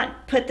do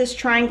not put this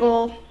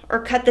triangle or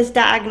cut this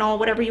diagonal,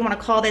 whatever you want to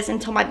call this,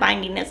 until my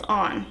binding is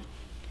on.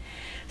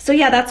 So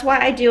yeah, that's why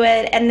I do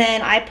it. And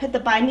then I put the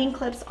binding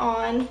clips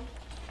on.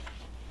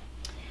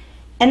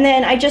 And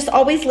then I just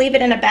always leave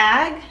it in a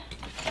bag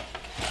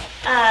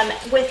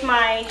with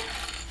my,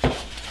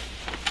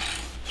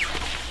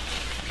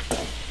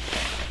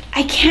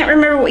 I can't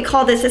remember what we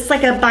call this. It's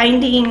like a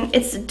binding,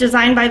 it's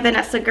designed by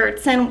Vanessa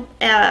Gertsen.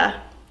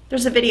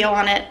 There's a video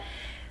on it.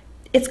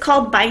 It's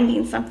called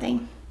binding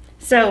something.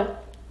 So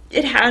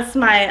it has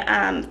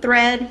my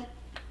thread,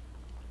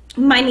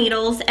 my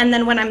needles, and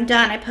then when I'm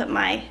done, I put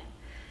my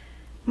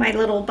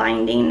little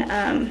binding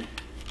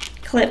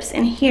clips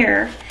in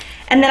here.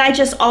 And then I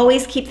just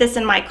always keep this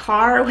in my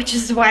car, which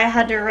is why I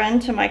had to run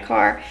to my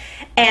car.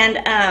 And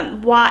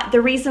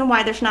the reason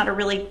why there's not a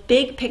really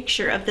big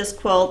picture of this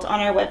quilt on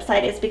our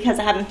website is because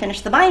I haven't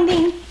finished the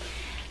binding.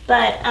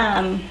 But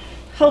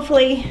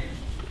hopefully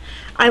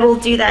I will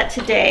do that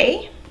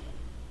today.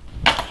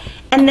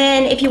 And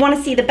then if you want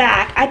to see the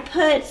back, I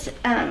put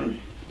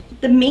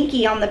the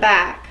Minky on the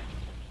back.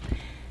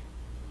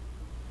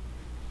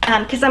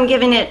 Because I'm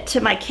giving it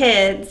to my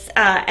kids,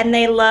 and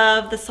they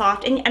love the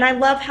soft, and I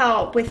love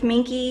how with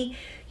Minky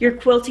your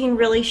quilting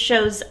really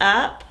shows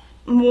up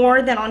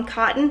more than on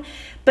cotton,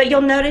 but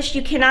you'll notice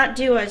you cannot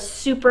do a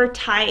super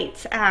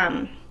tight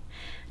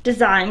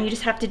design. You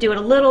just have to do it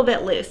a little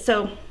bit loose.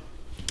 So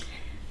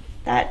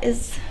that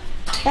is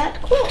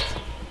that quilt.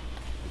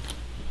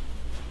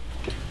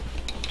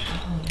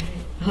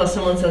 Oh,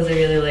 someone says they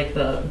really like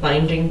the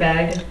binding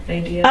bag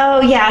idea.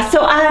 Oh yeah,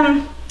 so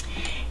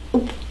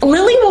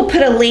Lily will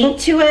put a link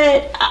to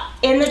it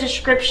in the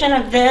description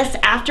of this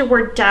after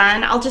we're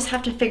done. I'll just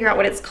have to figure out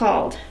what it's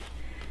called.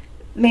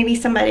 Maybe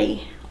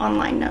somebody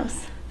online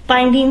knows.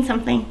 Binding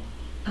something.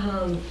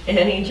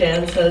 Annie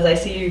Jan says, I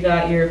see you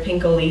got your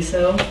pink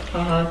aliso.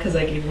 Haha, because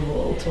I gave him a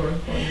little tour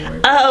on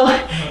yours.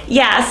 Oh,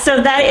 yeah, so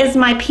that is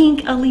my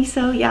pink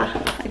aliso. Yeah,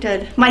 I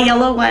did. My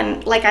yellow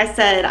one, like I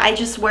said, I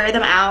just wear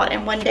them out,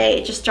 and one day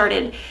it just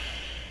started,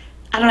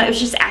 I don't know, it was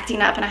just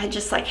acting up, and I had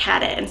just like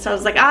had it, and so I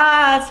was like,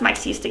 it's my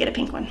excuse to get a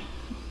pink one.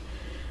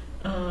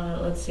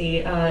 Let's see,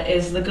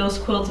 is the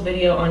Ghost Quilts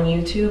video on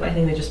YouTube? I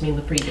think they just mean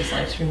the previous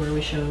live stream where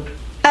we showed.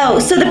 Oh,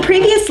 so the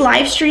previous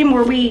live stream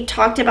where we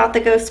talked about the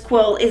ghost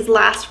quilt is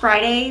last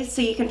Friday,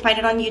 so you can find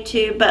it on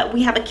YouTube. But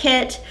we have a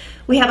kit,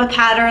 we have a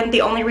pattern.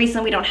 The only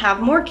reason we don't have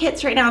more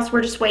kits right now is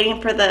we're just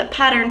waiting for the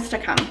patterns to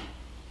come.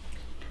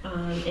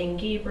 And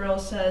Gabriel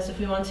says, if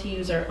we want to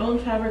use our own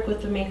fabric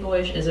with the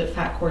Make-A-Wish, is it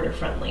fat quarter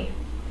friendly?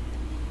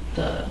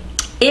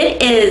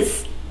 It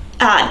is,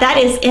 that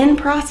is in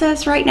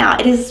process right now.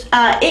 It is,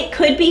 it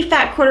could be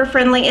fat quarter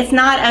friendly. It's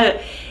not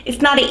an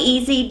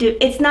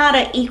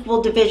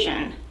equal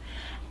division.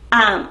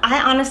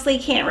 I honestly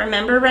can't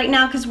remember right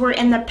now because we're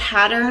in the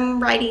pattern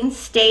writing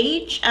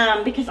stage,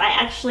 because I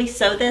actually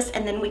sew this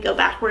and then we go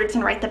backwards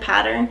and write the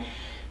pattern.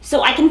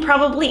 So I can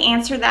probably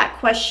answer that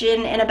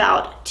question in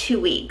about 2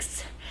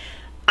 weeks.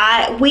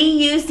 We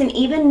used an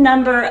even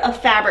number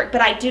of fabric, but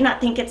I do not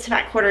think it's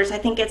fat quarters. I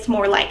think it's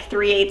more like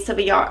 3/8 of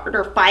a yard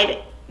or 5,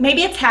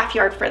 maybe it's half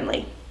yard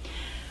friendly.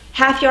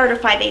 Half yard or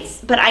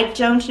 5/8, but I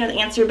don't know the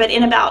answer. But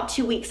in about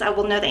 2 weeks I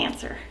will know the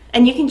answer.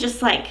 And you can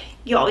just, like,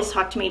 you always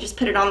talk to me, just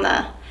put it on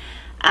the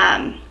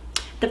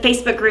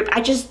Facebook group.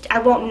 I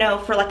won't know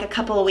for like a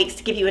couple of weeks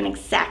to give you an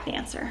exact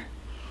answer.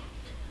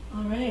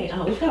 All right,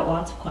 we've got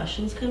lots of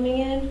questions coming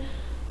in.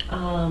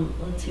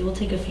 Let's see, we'll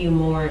take a few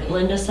more.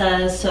 Linda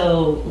says,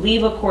 so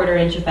leave a 1/4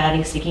 inch of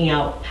batting sticking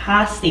out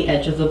past the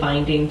edge of the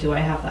binding. Do I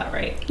have that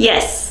right?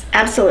 Yes,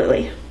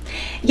 absolutely.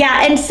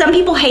 Yeah, and some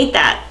people hate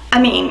that. I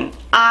mean,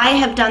 I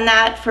have done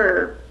that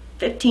for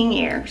 15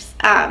 years.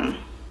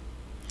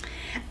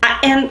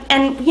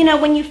 And you know,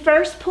 when you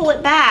first pull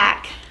it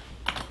back,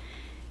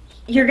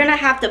 you're gonna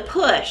have to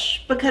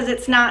push because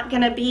it's not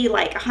gonna be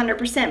like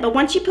 100%. But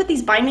once you put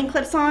these binding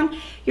clips on,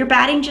 your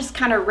batting just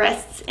kind of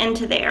rests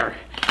into there.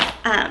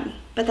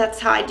 But that's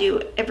how I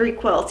do every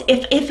quilt.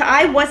 If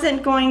I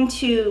wasn't going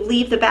to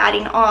leave the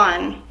batting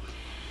on,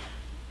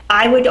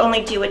 I would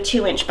only do a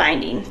 2-inch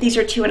binding. These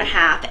are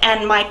 2.5,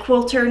 and my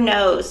quilter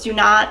knows, do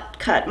not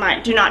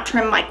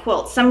trim my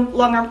quilt. Some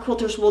long arm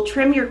quilters will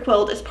trim your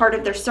quilt as part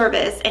of their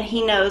service, and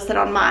he knows that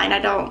on mine, I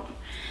don't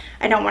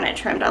want it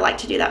trimmed. I like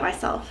to do that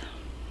myself.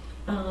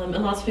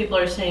 And lots of people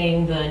are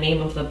saying the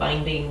name of the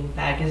binding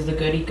bag is the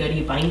Goody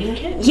Goody Binding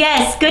Kit?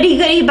 Yes, Goody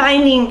Goody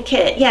Binding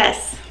Kit,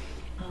 yes.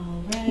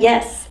 All right.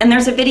 Yes, and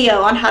there's a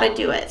video on how to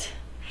do it.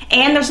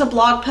 And there's a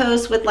blog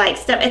post with like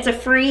stuff. It's a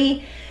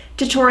free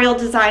tutorial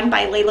designed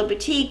by Layla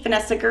Boutique,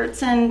 Vanessa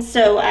Gertsen,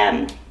 so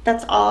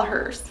that's all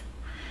hers.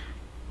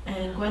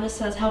 And Gwenna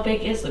says, how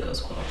big is the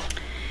ghost quilt?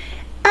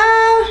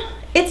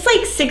 It's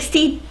like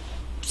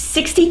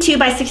 62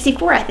 by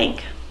 64, I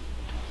think.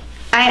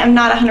 I am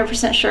not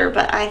 100% sure,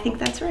 but I think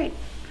that's right.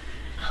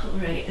 All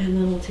right, and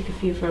then we'll take a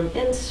few from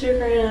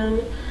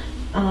Instagram.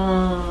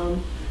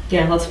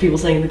 Yeah, lots of people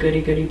saying the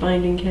Goody Goody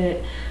Binding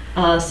Kit.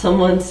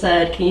 Someone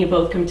said, can you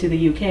both come to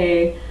the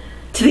UK?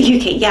 To the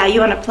UK, yeah, you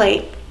want to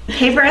play?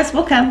 Hey, for us,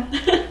 we'll come.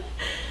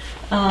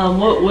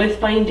 What width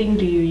binding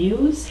do you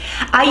use?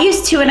 I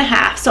use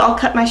 2.5, so I'll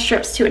cut my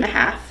strips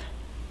 2.5.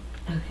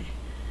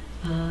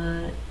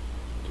 Okay.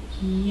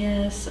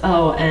 Yes.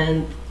 Oh,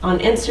 and on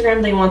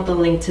Instagram they want the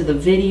link to the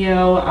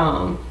video.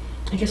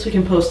 I guess we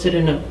can post it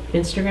in an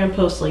Instagram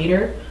post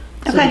later,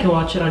 so Okay. you can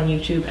watch it on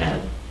YouTube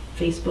and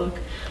Facebook.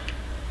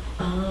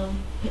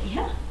 But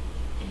yeah,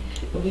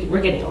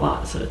 we're getting a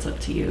lot, so it's up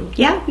to you.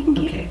 Yeah, we can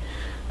keep. Okay.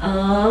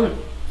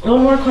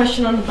 One more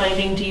question on the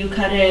binding. Do you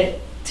cut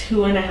it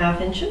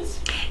 2.5 inches?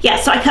 Yeah,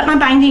 so I cut my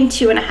binding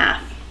 2.5.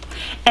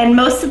 And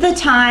most of the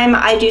time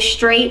I do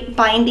straight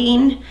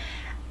binding.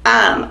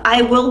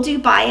 I will do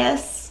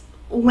bias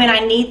when I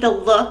need the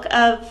look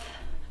of,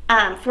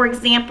 for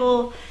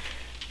example,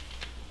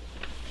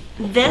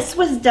 this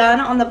was done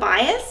on the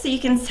bias, so you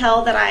can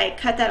tell that I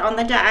cut that on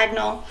the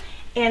diagonal,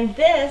 and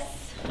this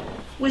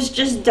was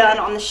just done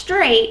on the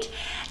straight.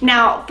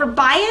 Now for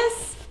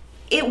bias,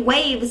 it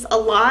waves a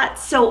lot,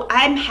 so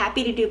I'm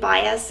happy to do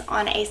bias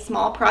on a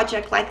small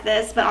project like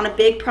this, but on a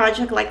big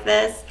project like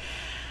this,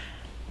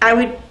 I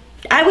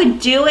would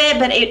do it,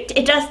 but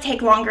it does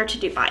take longer to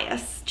do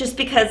bias just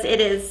because it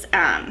is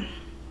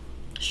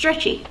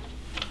stretchy.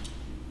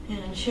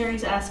 And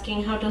Sherry's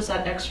asking, how does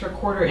that extra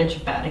 1/4 inch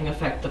of batting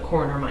affect the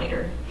corner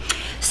miter?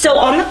 So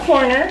on the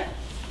corner,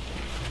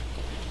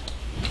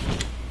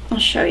 I'll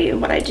show you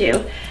what I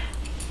do.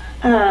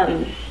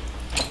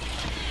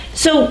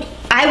 So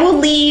I will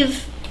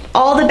leave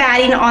all the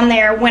batting on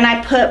there when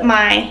I put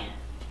my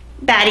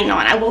batting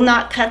on. I will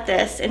not cut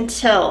this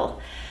until,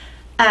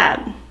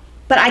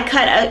 but I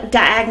cut a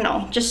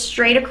diagonal, just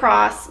straight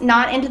across,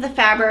 not into the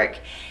fabric.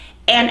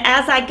 And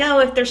as I go,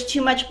 if there's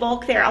too much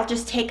bulk there, I'll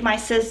just take my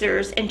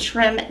scissors and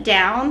trim it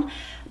down.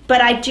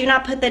 But I do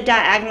not put the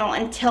diagonal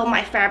until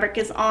my fabric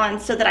is on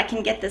so that I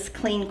can get this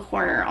clean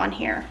corner on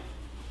here.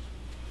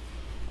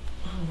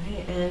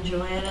 Alright, and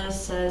Joanna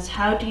says,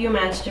 how do you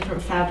match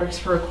different fabrics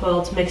for a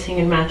quilt? Mixing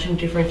and matching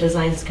different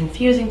designs is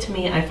confusing to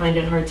me. I find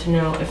it hard to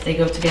know if they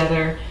go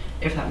together,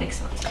 if that makes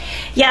sense.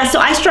 Yeah, so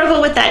I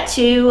struggle with that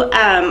too.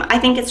 I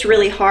think it's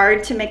really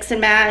hard to mix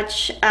and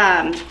match.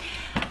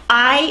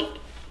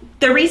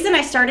 The reason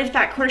I started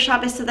Fat Quarter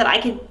Shop is so that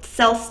I could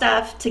sell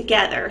stuff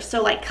together,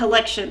 so like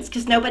collections,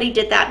 because nobody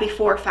did that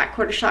before Fat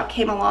Quarter Shop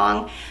came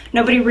along.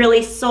 Nobody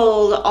really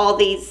sold all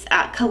these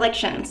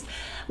collections.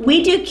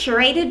 We do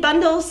curated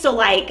bundles, so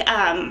like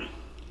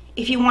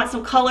if you want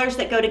some colors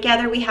that go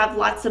together, we have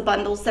lots of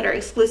bundles that are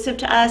exclusive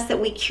to us that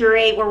we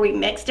curate where we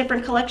mix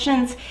different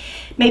collections.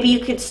 Maybe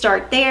you could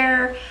start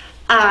there.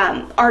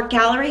 Our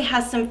gallery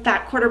has some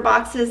fat quarter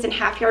boxes and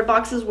half yard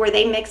boxes where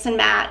they mix and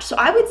match. So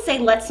I would say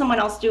let someone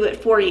else do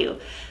it for you.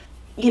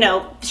 You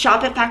know,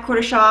 shop at Fat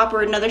Quarter Shop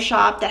or another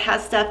shop that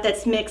has stuff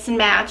that's mixed and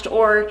matched.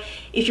 Or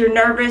if you're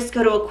nervous,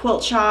 go to a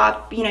quilt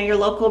shop, you know, your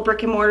local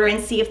brick and mortar,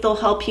 and see if they'll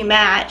help you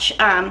match.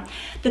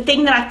 The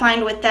thing that I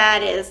find with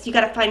that is you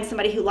got to find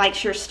somebody who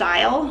likes your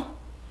style.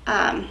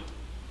 But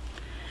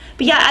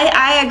yeah,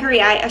 I agree.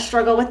 I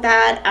struggle with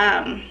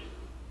that.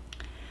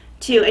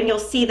 Too, and you'll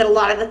see that a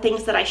lot of the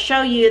things that I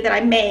show you that I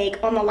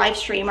make on the live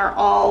stream are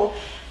all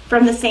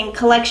from the same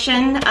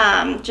collection,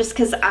 just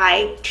because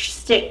I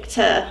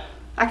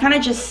kind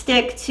of just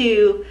stick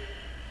to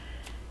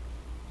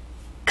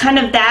kind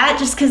of that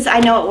just because I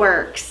know it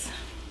works.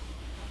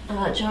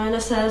 Joanna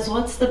says,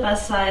 what's the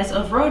best size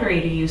of rotary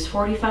to use,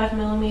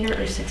 45mm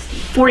or 60?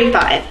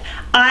 45.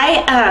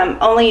 I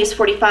only use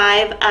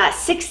 45.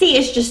 60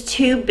 is just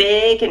too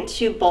big and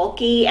too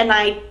bulky, and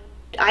I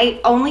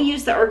only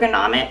use the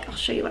ergonomic. I'll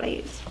show you what I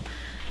use.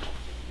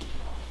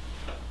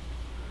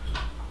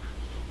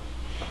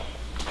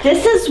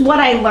 This is what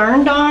I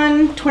learned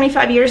on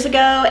 25 years ago,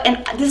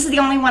 and this is the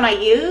only one I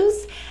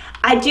use.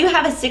 I do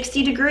have a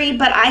 60 degree,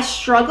 but I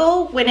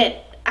struggle when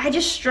it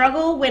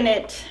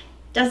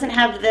doesn't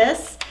have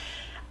this.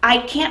 I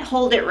can't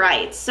hold it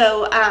right.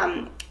 So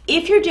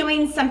if you're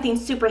doing something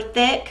super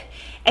thick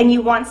and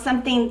you want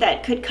something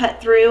that could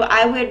cut through,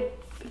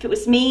 if it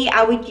was me,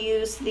 I would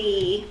use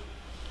the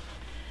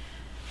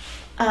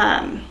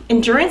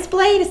endurance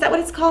blade. Is that what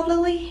it's called,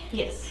 Lily?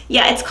 Yes.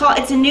 Yeah,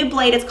 it's a new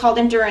blade. It's called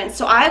endurance.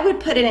 So I would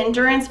put an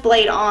endurance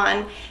blade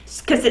on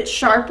because it's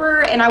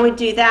sharper, and I would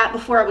do that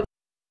before I would.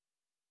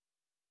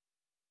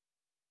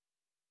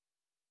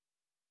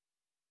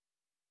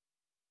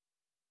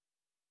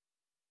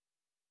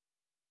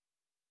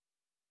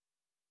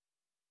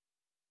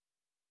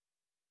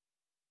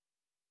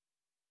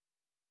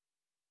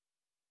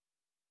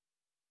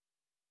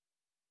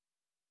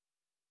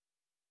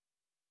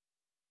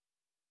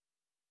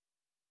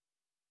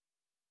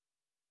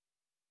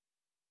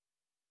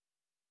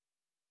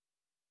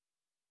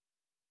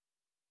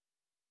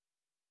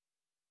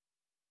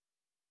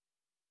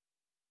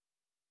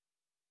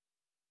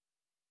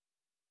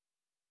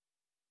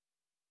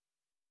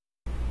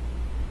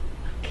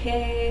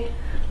 Okay.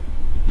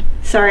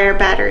 Sorry, our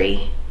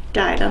battery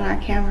died on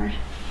our camera.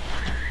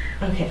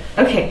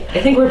 Okay,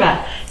 I think we're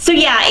back. So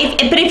yeah,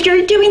 but if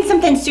you're doing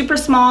something super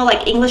small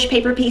like English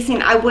paper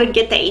piecing, I would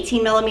get the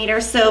 18mm.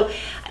 So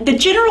the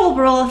general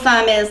rule of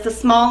thumb is the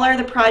smaller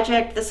the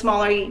project, the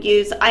smaller you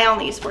use. I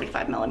only use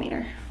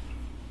 45mm.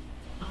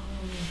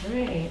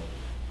 Right.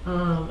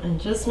 And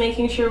just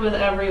making sure with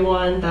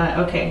everyone that,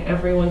 okay,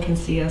 everyone can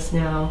see us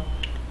now.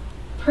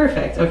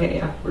 Perfect. Okay,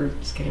 yeah, we're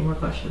just getting more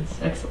questions.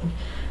 Excellent.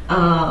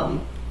 There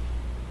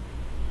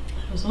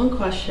was one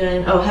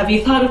question. Oh, have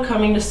you thought of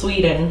coming to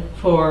Sweden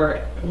for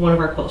one of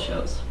our quilt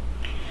shows?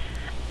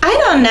 I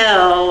don't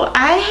know.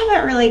 I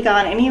haven't really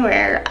gone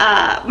anywhere.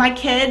 My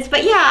kids,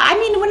 but yeah, I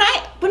mean,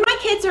 when my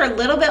kids are a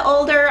little bit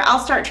older, I'll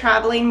start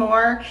traveling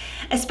more,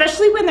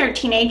 especially when they're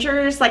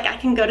teenagers. Like I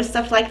can go to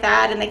stuff like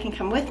that and they can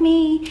come with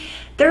me.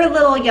 They're a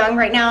little young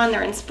right now and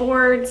they're in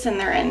sports and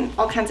they're in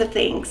all kinds of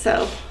things,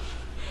 so.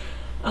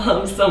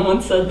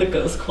 Someone said the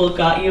ghost quilt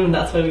got you and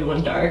that's why we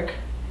went dark.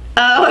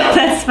 Oh,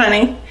 that's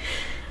funny.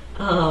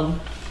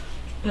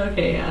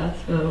 Okay, yeah,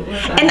 so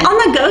and on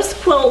the ghost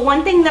quilt,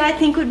 one thing that I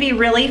think would be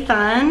really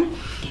fun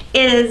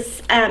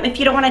is if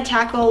you don't want to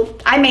tackle,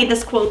 I made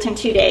this quilt in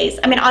 2 days.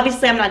 I mean,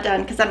 obviously I'm not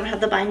done because I don't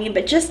have the binding,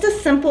 but just a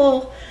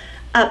simple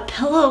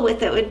pillow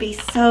with it would be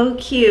so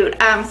cute.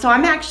 So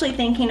I'm actually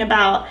thinking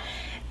about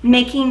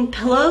making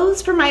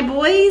pillows for my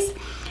boys.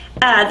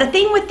 The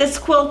thing with this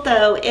quilt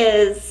though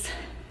is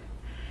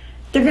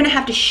they're gonna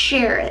have to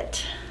share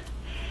it.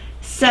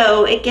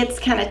 So it gets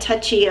kind of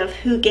touchy of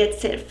who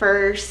gets it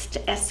first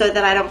so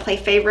that I don't play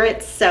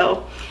favorites.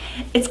 So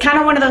it's kind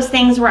of one of those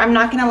things where I'm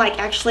not going to like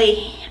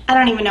actually, I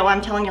don't even know why I'm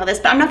telling y'all this,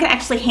 but I'm not going to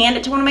actually hand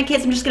it to one of my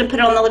kids. I'm just going to put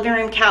it on the living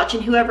room couch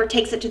and whoever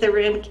takes it to the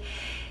room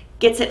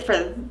gets it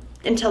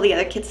until the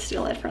other kids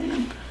steal it from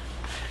them.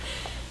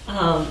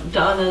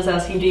 Donna's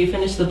asking, do you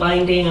finish the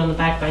binding on the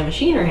back by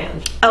machine or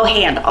hand? Oh,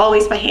 hand,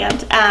 always by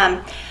hand.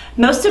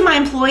 Most of my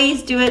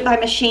employees do it by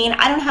machine.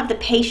 I don't have the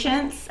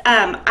patience.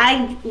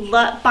 I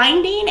love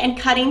binding and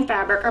cutting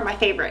fabric are my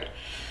favorite.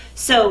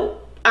 So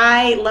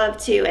I love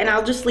to, and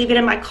I'll just leave it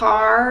in my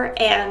car.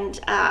 And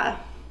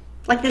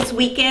like this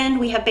weekend,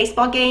 we have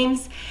baseball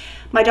games.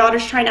 My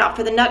daughter's trying out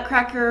for the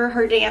Nutcracker.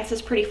 Her dance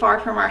is pretty far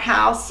from our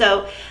house.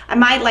 So I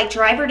might like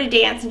drive her to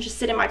dance and just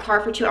sit in my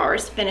car for 2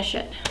 hours to finish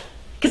it.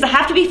 Because I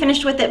have to be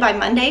finished with it by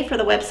Monday for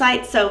the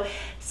website. So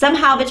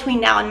somehow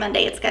between now and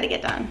Monday, it's got to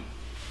get done.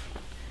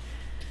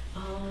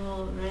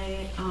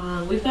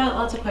 We've got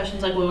lots of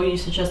questions like what would you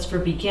suggest for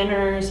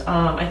beginners?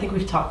 I think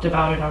we've talked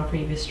about it on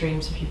previous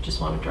streams if you just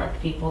want to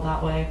direct people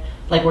that way,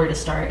 like where to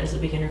start as a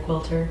beginner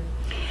quilter.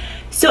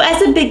 So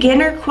as a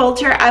beginner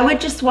quilter, I would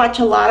just watch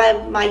a lot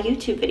of my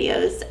YouTube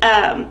videos.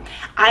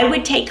 I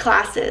would take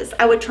classes.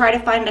 I would try to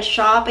find a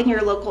shop in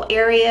your local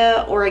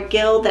area or a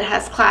guild that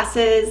has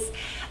classes.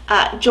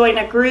 Join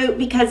a group,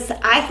 because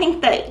I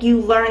think that you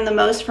learn the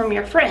most from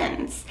your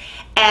friends.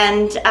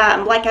 And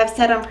like I've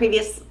said on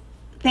previous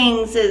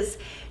things is,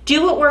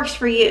 do what works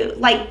for you.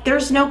 Like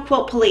there's no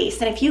quilt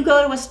police, and if you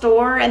go to a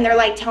store and they're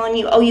like telling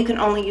you, oh, you can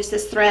only use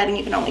this thread and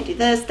you can only do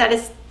this,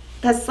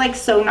 that's like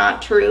so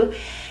not true.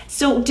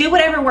 So do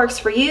whatever works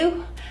for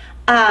you.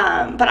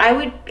 But I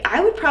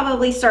would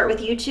probably start with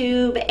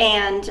YouTube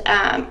and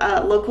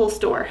a local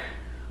store.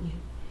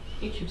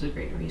 YouTube's a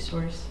great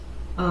resource.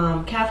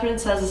 Catherine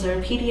says, is there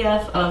a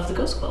PDF of the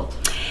ghost quilt?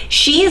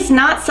 She is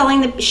not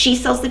selling she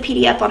sells the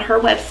PDF on her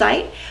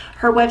website.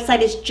 Her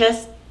website is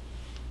just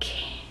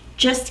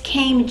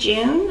came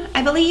June,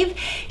 I believe.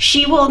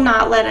 She will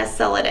not let us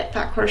sell it at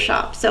Fat Quarter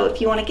Shop. So if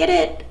you want to get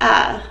it,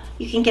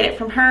 you can get it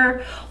from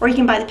her, or you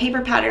can buy the paper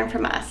pattern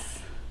from us.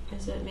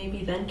 Is it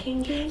maybe Then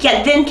Came June?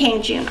 Yeah, Then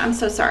Came June. I'm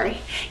so sorry.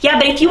 Yeah,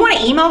 but if you want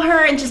to email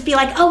her and just be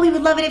like, oh, we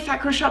would love it if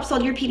Fat Quarter Shop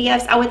sold your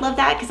PDFs, I would love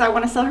that because I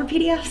want to sell her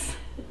PDFs.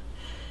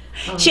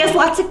 She has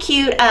lots of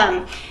cute,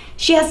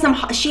 she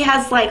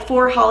has like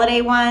 4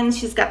 holiday ones.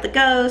 She's got the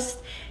ghost.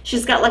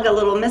 She's got like a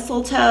little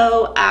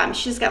mistletoe.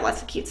 She's got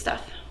lots of cute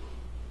stuff.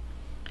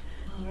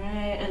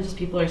 And just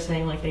people are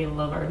saying like they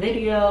love our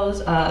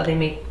videos. They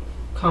make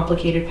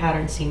complicated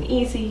patterns seem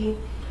easy.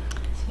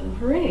 So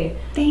hooray.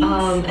 Thanks.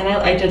 And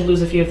I did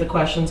lose a few of the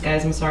questions,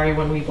 guys. I'm sorry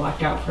when we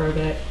blacked out for a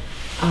bit.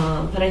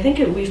 But I think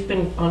we've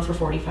been on for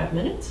 45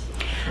 minutes.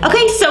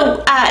 Okay,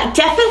 so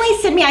definitely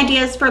send me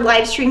ideas for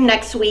live stream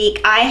next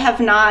week. I have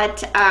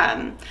not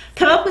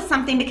come up with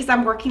something because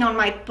I'm working on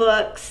my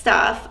book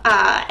stuff,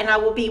 and I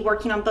will be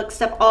working on book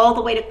stuff all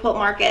the way to Quilt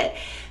Market.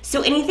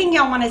 So anything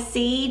y'all want to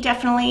see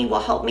definitely will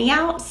help me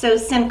out. So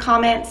send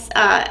comments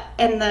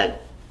in the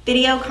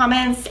video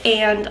comments,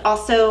 and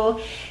also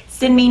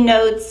send me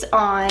notes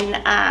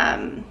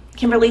on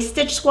Kimberly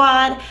Stitch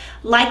Squad.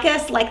 Like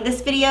us, like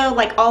this video,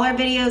 like all our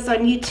videos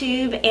on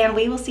YouTube, and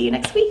we will see you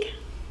next week.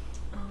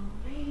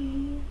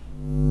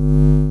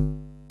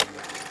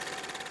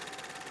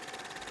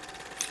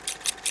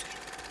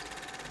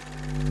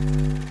 Alright.